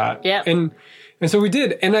do that? Yeah. And so we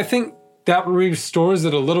did. And I think that restores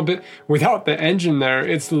it a little bit. Without the engine there,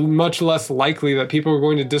 it's much less likely that people are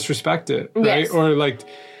going to disrespect it, right? Yes. Or like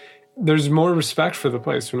there's more respect for the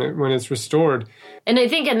place when it's restored. And I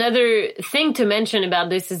think another thing to mention about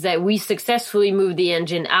this is that we successfully moved the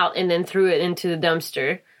engine out and then threw it into the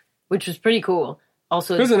dumpster, which was pretty cool.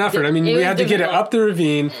 Also, it was an effort. I mean, we had to get it up the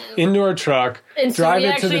ravine, into our truck, and so drive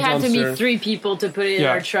it to the dumpster. we actually had to be 3 people to put it in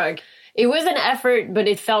our truck. It was an effort, but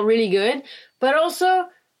it felt really good. But also,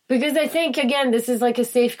 because I think, again, this is like a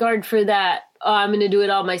safeguard for that, I'm going to do it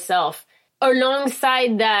all myself.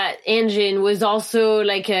 Alongside that engine was also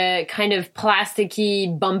like a kind of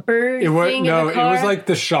plasticky bumper thing in the car. It was like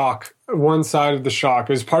the shock, one side of the shock.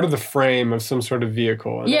 It was part of the frame of some sort of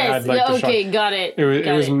vehicle. And yes, it had like okay, got it.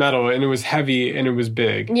 It was metal, and it was heavy, and it was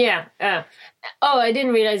big. Yeah. I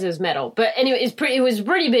didn't realize it was metal. But anyway, it was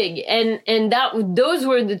pretty big, and those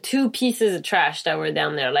were the 2 pieces of trash that were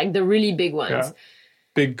down there, like the really big ones. Yeah.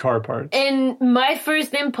 Big car parts. And my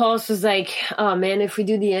first impulse was like, oh man, if we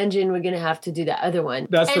do the engine, we're going to have to do the other one.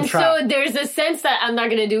 That's the trap. So there's a sense that I'm not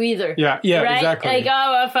going to do either. Yeah, right? Exactly. Like,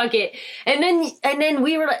 oh, well, fuck it. And then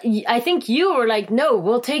we were like, I think you were like, no,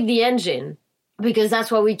 we'll take the engine because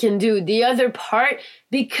that's what we can do. The other part,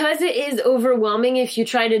 because it is overwhelming if you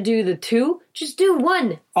try to do the 2, just do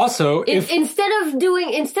 1. Also, instead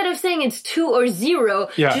of saying it's 2 or 0,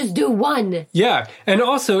 just do 1. Yeah. And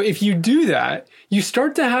also, if you do that, you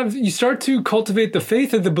start to cultivate the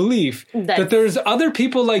faith of the belief that there's other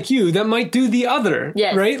people like you that might do the other.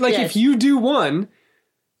 Yes, right? Like if you do 1,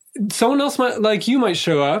 someone else might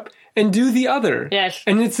show up and do the other. Yes.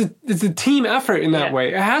 And it's a team effort in that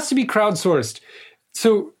way. It has to be crowdsourced.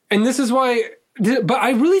 So, and this is why, but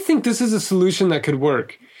I really think this is a solution that could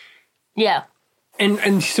work. Yeah.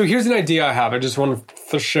 And so here's an idea I have. I just want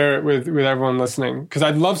to share it with everyone listening, because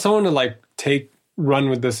I'd love someone to run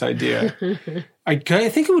with this idea. I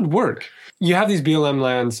think it would work. You have these BLM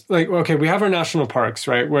lands, like, okay, we have our national parks,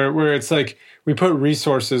 right? Where it's like we put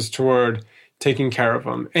resources toward taking care of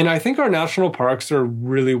them. And I think our national parks are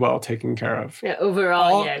really well taken care of. Yeah,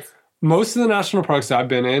 overall, yes. most of the national parks I've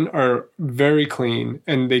been in are very clean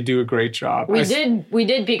and they do a great job. We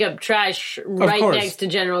did pick up trash right next to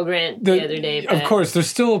General Grant the other day. Of course, there's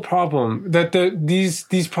still a problem that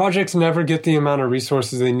these projects never get the amount of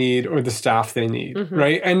resources they need or the staff they need,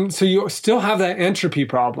 right? And so you still have that entropy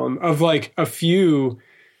problem of like a few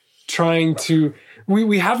trying to...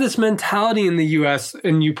 We have this mentality in the U.S.,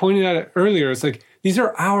 and you pointed at it earlier, it's like, these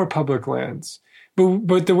are our public lands.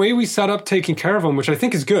 But the way we set up taking care of them, which I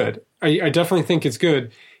think is good, I definitely think it's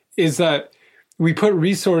good, is that we put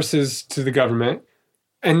resources to the government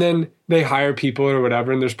and then they hire people or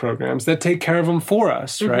whatever, and there's programs that take care of them for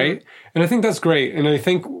us, right? And I think that's great. And I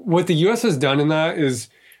think what the U.S. has done in that is,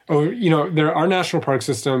 our national park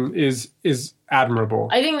system is admirable.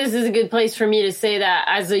 I think this is a good place for me to say that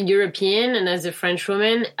as a European and as a French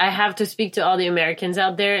woman, I have to speak to all the Americans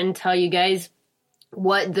out there and tell you guys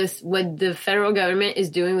what the federal government is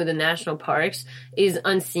doing with the national parks is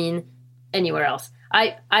unseen anywhere else.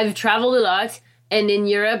 I've traveled a lot, and in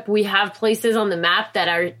Europe we have places on the map that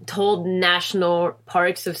are told national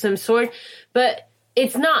parks of some sort, but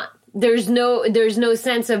it's not. There's no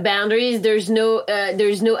sense of boundaries. There's no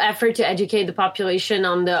effort to educate the population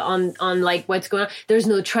on like what's going on. There's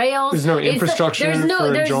no trails. There's no infrastructure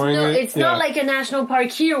for enjoying it. It's not like a national park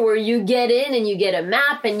here where you get in and you get a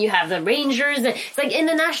map and you have the rangers. It's like in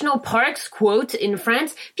the national parks, quote, in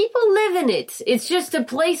France, people live in it. It's just a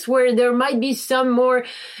place where there might be some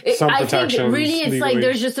protections. I think really it's legally. Like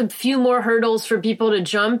there's just a few more hurdles for people to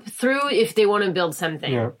jump through if they want to build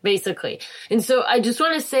something, basically. And so I just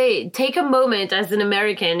want to say, take a moment as an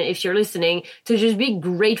American, if you're listening, to just be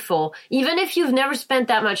grateful. Even if you've never spent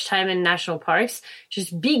that much time in national parks,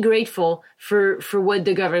 just be grateful for what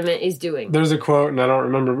the government is doing. There's a quote, and I don't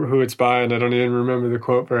remember who it's by, and I don't even remember the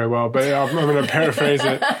quote very well, but I'm going to paraphrase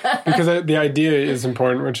it because the idea is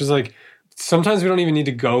important, which is like, sometimes we don't even need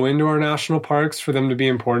to go into our national parks for them to be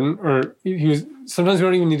important, or sometimes we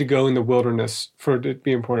don't even need to go in the wilderness for it to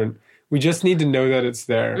be important. We just need to know that it's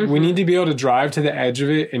there. We need to be able to drive to the edge of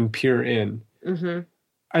it and peer in.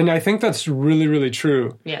 And I think that's really, really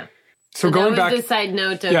true. Yeah. So going that was back, the side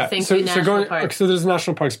note of national parks. So there's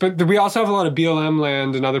national parks, but we also have a lot of BLM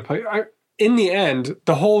land and other places. In the end,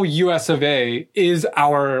 the whole US of A is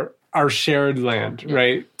our shared land,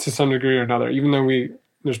 right? To some degree or another, even though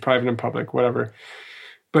there's private and public, whatever.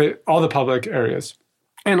 But all the public areas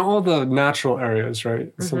and all the natural areas,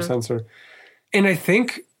 right? In some sense. And I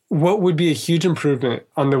think what would be a huge improvement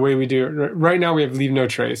on the way we do it? Right now we have Leave No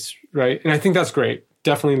Trace, right? And I think that's great.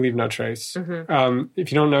 Definitely Leave No Trace.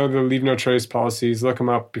 If you don't know the Leave No Trace policies, look them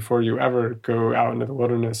up before you ever go out into the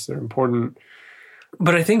wilderness. They're important.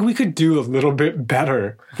 But I think we could do a little bit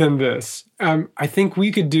better than this. I think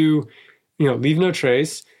we could do, Leave No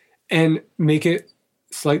Trace and make it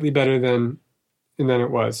slightly better than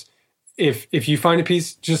it was. If you find a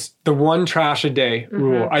piece, just the one trash a day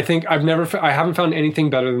rule. I think I haven't found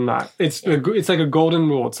anything better than that. It's like a golden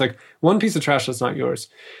rule. It's like one piece of trash that's not yours.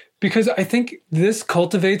 Because I think this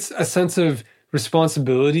cultivates a sense of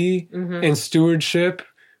responsibility and stewardship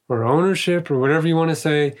or ownership or whatever you want to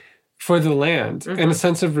say for the land, and a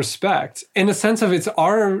sense of respect, and a sense of it's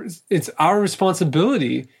our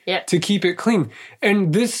responsibility to keep it clean.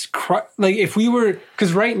 And this, like, if we were,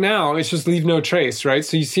 because right now it's just Leave No Trace, right?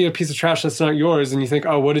 So you see a piece of trash that's not yours, and you think,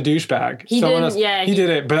 oh, what a douchebag. He did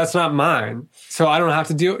it, but that's not mine, so I don't have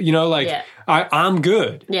to deal. I'm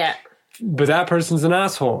good. Yeah. But that person's an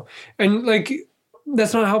asshole, and like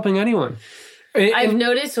that's not helping anyone. I've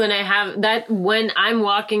noticed when I'm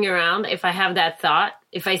walking around, if I have that thought,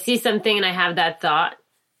 if I see something and I have that thought,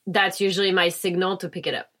 that's usually my signal to pick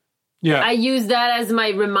it up. Yeah. I use that as my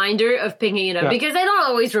reminder of picking it up because I don't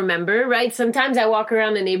always remember, right? Sometimes I walk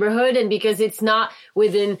around the neighborhood and because it's not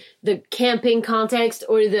within the camping context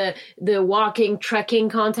or the walking, trekking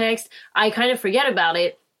context, I kind of forget about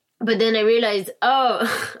it. But then I realized,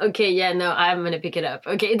 oh, okay, yeah, no, I'm going to pick it up.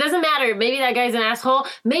 Okay, it doesn't matter. Maybe that guy's an asshole.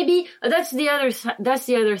 Maybe that's the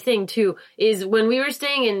other thing too, is when we were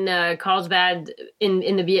staying in Carlsbad,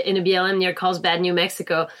 in a BLM near Carlsbad, New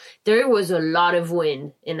Mexico, there was a lot of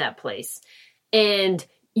wind in that place. And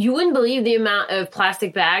you wouldn't believe the amount of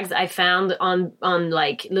plastic bags I found on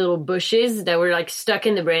like little bushes that were like stuck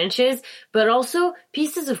in the branches, but also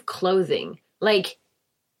pieces of clothing, like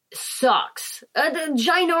socks, a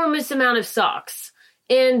ginormous amount of socks.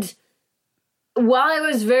 And while I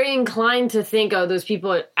was very inclined to think, oh, those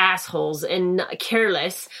people are assholes and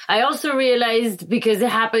careless, I also realized, because it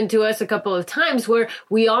happened to us a couple of times, where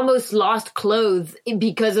we almost lost clothes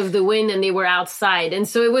because of the wind and they were outside. And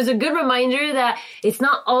so it was a good reminder that it's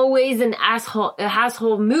not always an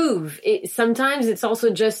asshole move. Sometimes it's also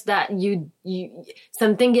just that you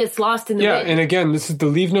something gets lost in the wind. And again, this is the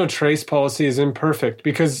leave no trace policy is imperfect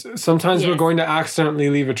because sometimes we're going to accidentally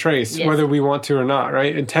leave a trace, whether we want to or not,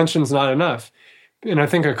 right? Intention's not enough. And I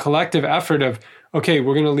think a collective effort of, okay,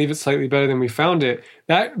 we're going to leave it slightly better than we found it,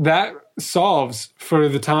 that solves for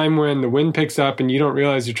the time when the wind picks up and you don't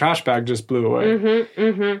realize your trash bag just blew away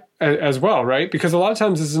as well, right? Because a lot of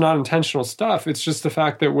times this is not intentional stuff. It's just the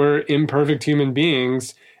fact that we're imperfect human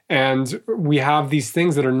beings and we have these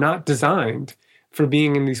things that are not designed for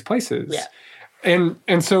being in these places. Yeah.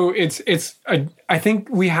 And so I think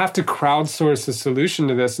we have to crowdsource a solution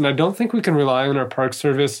to this. And I don't think we can rely on our park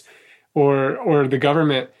service or the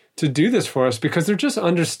government to do this for us because they're just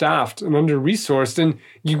understaffed and under-resourced, and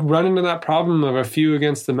you run into that problem of a few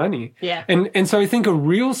against the many. Yeah. And so I think a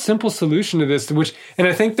real simple solution to this, and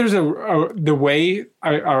I think there's the way,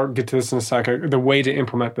 I'll get to this in a second, the way to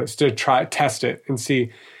implement this, to test it and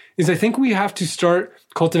see, is I think we have to start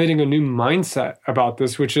cultivating a new mindset about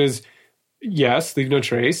this, which is, yes, leave no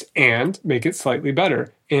trace, and make it slightly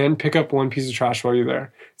better, and pick up one piece of trash while you're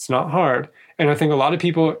there. It's not hard. And I think a lot of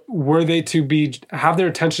people, were they to have their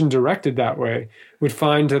attention directed that way, would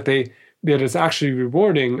find that it's actually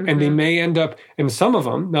rewarding, and they may end up, and some of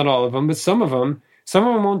them, not all of them, but some of them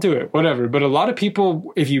won't do it, whatever. But a lot of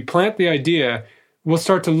people, if you plant the idea, will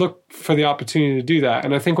start to look for the opportunity to do that.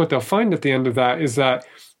 And I think what they'll find at the end of that is that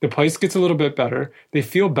the place gets a little bit better, they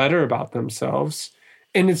feel better about themselves,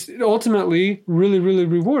 and it's ultimately really, really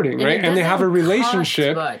rewarding, right? And they have a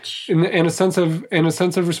relationship and a sense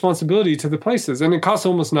of responsibility to the places, and it costs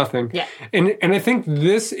almost nothing. Yeah. And I think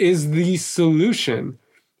this is the solution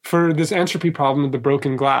for this entropy problem of the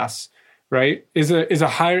broken glass, right? Is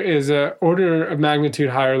a order of magnitude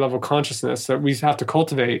higher level consciousness that we have to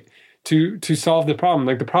cultivate to solve the problem.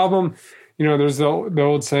 Like the problem, there's the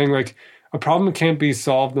old saying, like, a problem can't be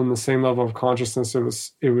solved on the same level of consciousness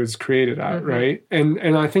it was created at, right?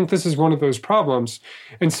 And I think this is one of those problems.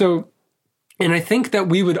 And I think that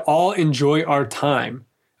we would all enjoy our time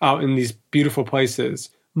out in these beautiful places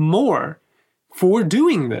more for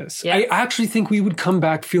doing this. Yeah. I actually think we would come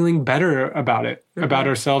back feeling better about it, about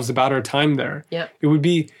ourselves, about our time there. Yeah. It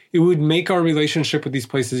would make our relationship with these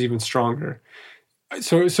places even stronger.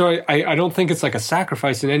 So I don't think it's like a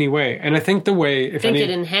sacrifice in any way. And I think it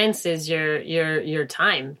enhances your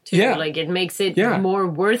time too. Yeah. Like it makes it more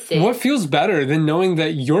worth it. What feels better than knowing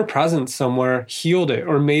that your presence somewhere healed it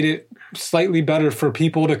or made it slightly better for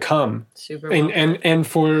people to come? Super and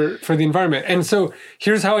for the environment. And so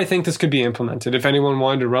here's how I think this could be implemented. If anyone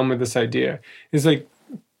wanted to run with this idea, is like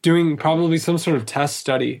doing probably some sort of test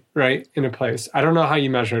study, right, in a place. I don't know how you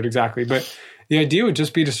measure it exactly, but the idea would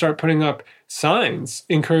just be to start putting up signs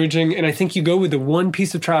encouraging, and I think you go with the one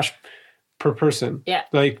piece of trash per person,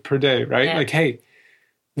 like per day, right? Yeah. Like, hey,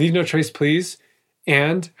 leave no trace, please,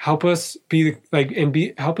 and help us be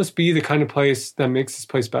the kind of place that makes this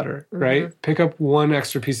place better, right? Pick up one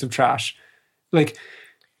extra piece of trash, like.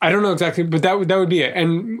 I don't know exactly, but that would be it.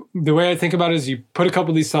 And the way I think about it is you put a couple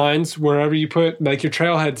of these signs wherever you put like your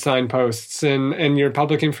trailhead signposts and your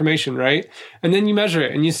public information, right? And then you measure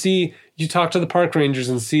it and you talk to the park rangers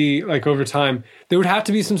and see like over time, there would have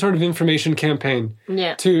to be some sort of information campaign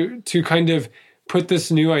to kind of put this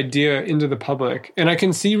new idea into the public. And I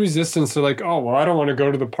can see resistance to like, oh, well, I don't want to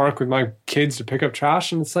go to the park with my kids to pick up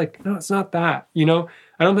trash. And it's like, no, it's not that, I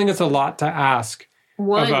don't think it's a lot to ask.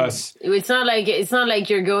 Of us. It's not like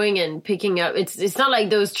you're going and picking up. It's not like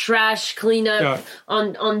those trash cleanup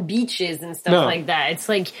on beaches and stuff like that. It's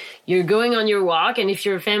like you're going on your walk, and if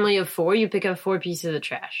you're a family of 4, you pick up 4 pieces of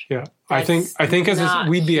trash. Yeah, I think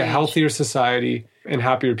we'd be a healthier society and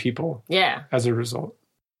happier people. Yeah, as a result.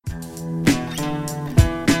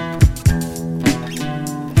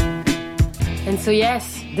 And so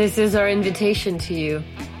yes, this is our invitation to you.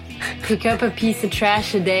 Pick up a piece of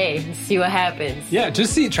trash a day and see what happens. Yeah,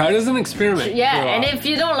 just try it as an experiment. Yeah, and if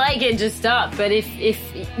you don't like it, just stop. But if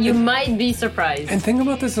you might be surprised. And think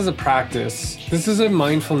about this as a practice. This is a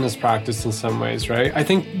mindfulness practice in some ways, right? I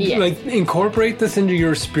think like incorporate this into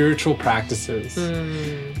your spiritual practices.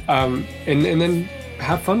 And then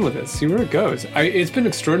have fun with it. See where it goes. It's been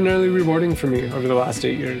extraordinarily rewarding for me over the last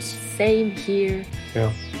 8 years. Same here.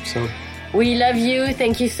 Yeah, so... We love you.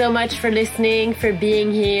 Thank you so much for listening, for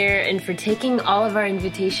being here, and for taking all of our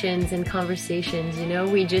invitations and conversations.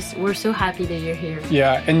 We're so happy that you're here.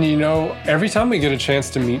 Yeah, and every time we get a chance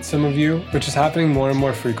to meet some of you, which is happening more and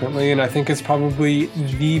more frequently, and I think it's probably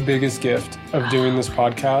the biggest gift of doing this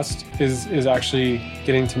podcast is actually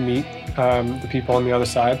getting to meet the people on the other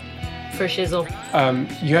side. For shizzle.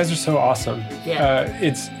 You guys are so awesome. Yeah.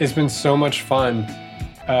 It's been so much fun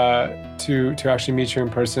to actually meet you in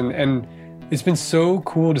person. And it's been so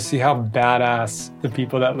cool to see how badass the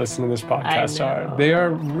people that listen to this podcast are. They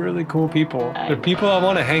are really cool people. They're people I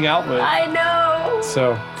want to hang out with. I know.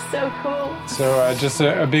 So cool. So just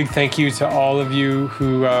a big thank you to all of you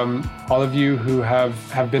who have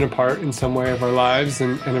been a part in some way of our lives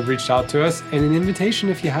and have reached out to us, and an invitation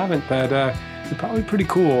if you haven't, that you're probably pretty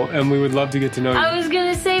cool and we would love to get to know you. I was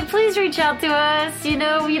gonna say, please reach out to us. You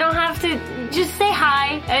know, you don't have to, just say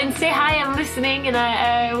hi and say hi, I'm listening,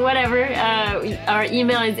 and whatever. Our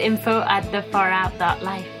email is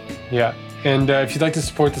info@thefarout.life. Yeah, and if you'd like to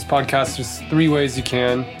support this podcast, there's 3 ways you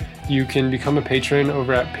can. You can become a patron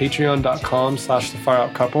over at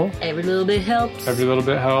patreon.com/thefaroutcouple. Every little bit helps. Every little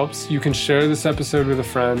bit helps. You can share this episode with a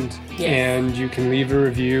friend. Yes. And you can leave a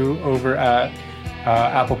review over at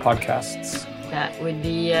Apple Podcasts. That would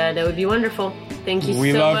be wonderful. Thank you so much.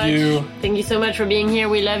 We love you. Thank you so much for being here.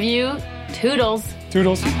 We love you. Toodles.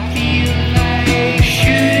 Toodles. I feel like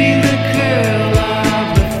shooting the girl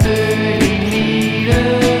of the